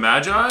second War of the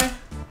Magi?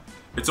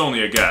 It's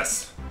only a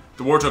guess.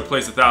 The war took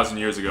place 1,000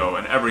 years ago,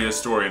 and every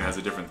historian has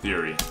a different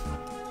theory.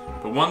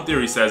 But one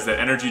theory says that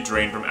energy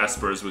drained from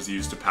espers was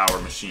used to power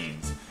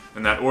machines,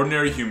 and that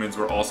ordinary humans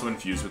were also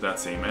infused with that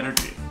same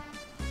energy.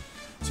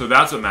 So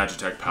that's what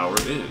Magitech power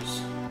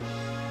is.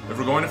 If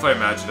we're going to fight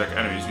Magitech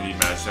enemies, we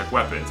need Magitech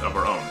weapons of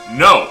our own.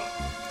 No!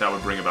 That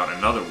would bring about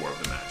another War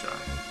of the Magi.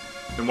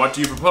 Then what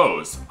do you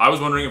propose? I was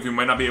wondering if we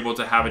might not be able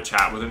to have a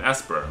chat with an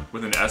esper.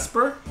 With an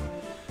esper?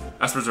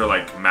 Espers are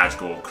like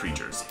magical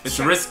creatures. It's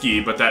risky,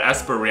 but that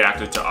esper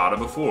reacted to Ada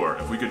before.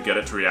 If we could get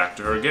it to react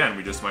to her again,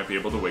 we just might be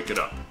able to wake it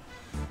up.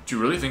 Do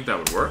you really think that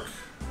would work?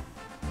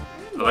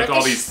 I like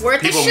all these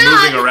people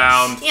moving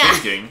around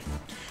thinking.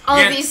 All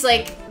of these,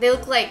 like, they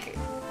look like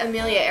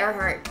Amelia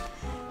Earhart.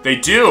 They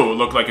do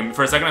look like,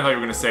 for a second I thought you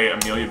were going to say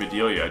Amelia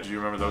Bedelia. Do you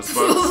remember those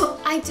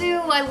folks? I do.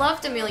 I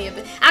loved Amelia.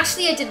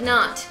 Actually, I did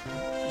not.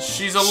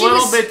 She's a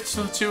little bit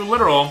too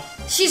literal.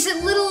 She's a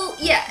little,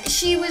 yeah,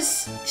 she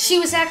was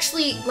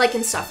actually, like,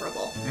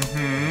 insufferable.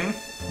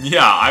 Mm-hmm.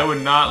 Yeah, I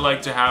would not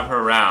like to have her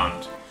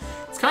around.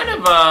 It's kind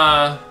of,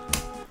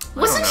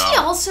 Wasn't she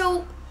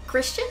also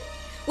Christian?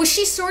 Was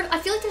she I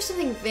feel like there's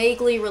something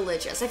vaguely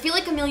religious. I feel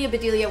like Amelia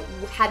Bedelia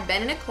had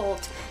been in a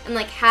cult and,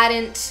 like,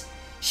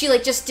 she,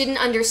 like, just didn't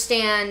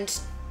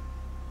understand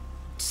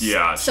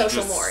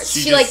social mores.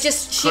 She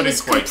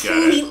was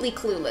completely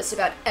clueless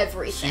about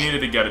everything. She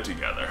needed to get it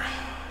together.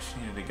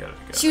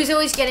 She was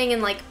always getting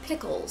in, like,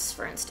 pickles,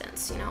 for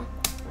instance, you know?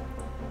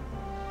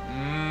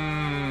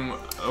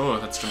 Oh,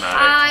 that's dramatic.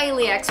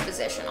 Highly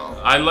expositional.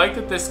 I like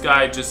that this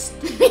guy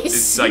just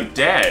is, like,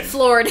 dead.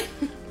 Floored.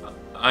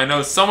 I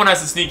know someone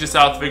has to sneak to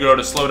South Figaro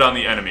to slow down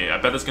the enemy. I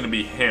bet that's going to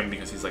be him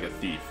because he's like a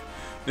thief.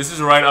 This is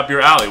right up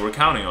your alley. We're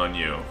counting on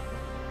you.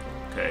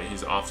 Okay,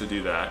 he's off to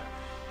do that.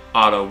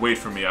 Otto, wait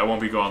for me. I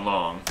won't be gone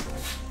long.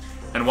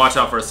 And watch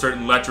out for a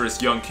certain lecherous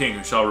young king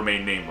who shall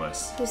remain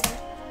nameless. Who's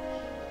that?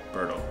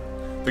 Berto.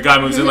 The guy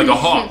moves in like a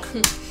hawk.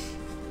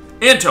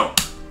 Anton!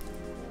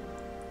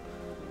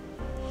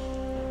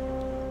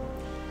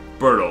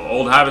 Berto,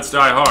 old habits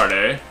die hard,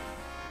 eh?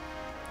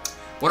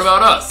 What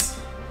about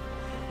us?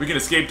 We can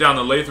escape down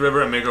the L3T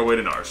River and make our way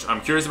to Narsh.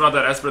 I'm curious about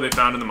that Esper they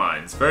found in the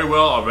mines. Very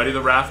well, I'll ready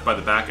the raft by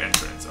the back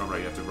entrance.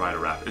 Alright, you have to ride a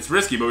raft. It's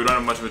risky, but we don't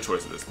have much of a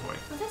choice at this point.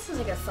 Well, that sounds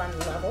like a fun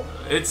level.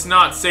 It's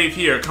not safe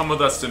here. Come with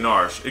us to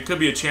Narsh. It could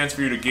be a chance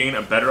for you to gain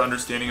a better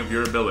understanding of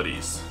your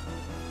abilities.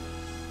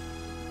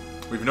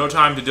 We've no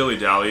time to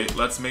dilly-dally.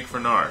 Let's make for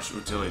Narsh. Ooh,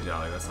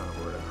 dilly-dally. That's not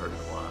a word I've heard in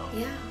a while.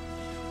 Yeah.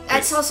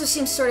 That also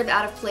seems sort of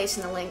out of place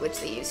in the language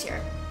they use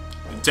here.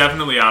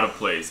 Definitely out of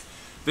place.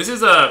 This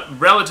is a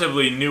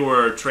relatively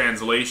newer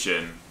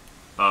translation,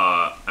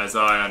 as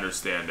I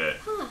understand it.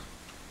 Huh.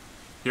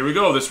 Here we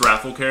go. This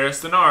raft will carry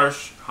us to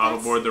Narsh. Hop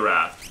aboard the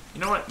raft.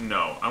 You know what?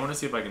 No. I want to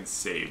see if I can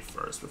save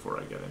first before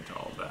I get into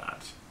all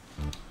that.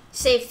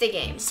 Save the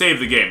game. Save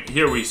the game.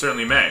 Here we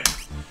certainly may.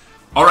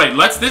 Alright,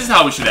 this is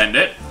how we should end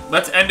it.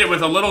 Let's end it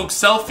with a little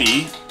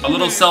selfie. A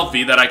little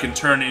selfie that I can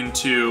turn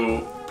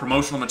into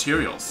promotional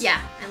materials.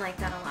 Yeah, I like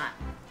that a lot.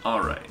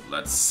 Alright,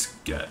 let's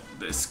get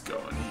this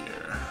going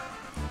here.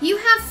 You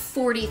have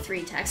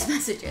 43 text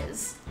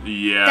messages.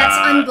 Yeah.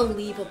 That's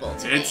unbelievable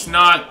to me. It's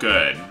not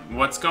good.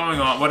 What's going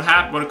on?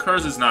 What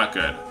occurs is not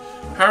good.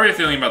 How are you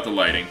feeling about the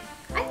lighting?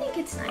 I think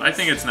it's nice. I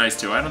think it's nice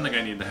too. I don't think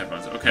I need the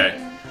headphones. Okay.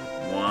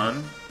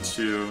 1,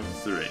 2,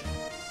 3.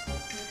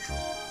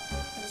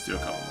 Let's do a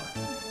couple more.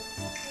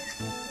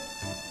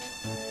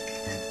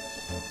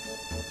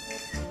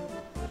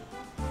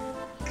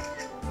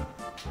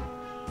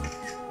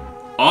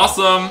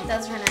 Awesome.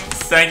 Those were nice.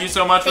 Thank you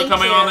so much for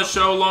coming on the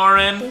show,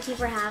 Lauren. Thank you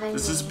for having me.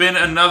 This has been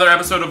another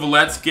episode of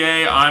Let's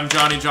Gay. I'm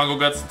Johnny Jungle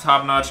Guts, the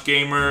top-notch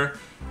gamer.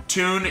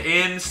 Tune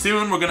in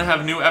soon. We're going to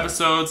have new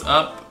episodes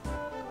up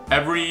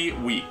every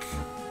week.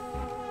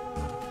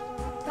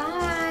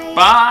 Bye.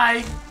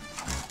 Bye.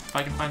 If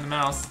I can find the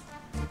mouse.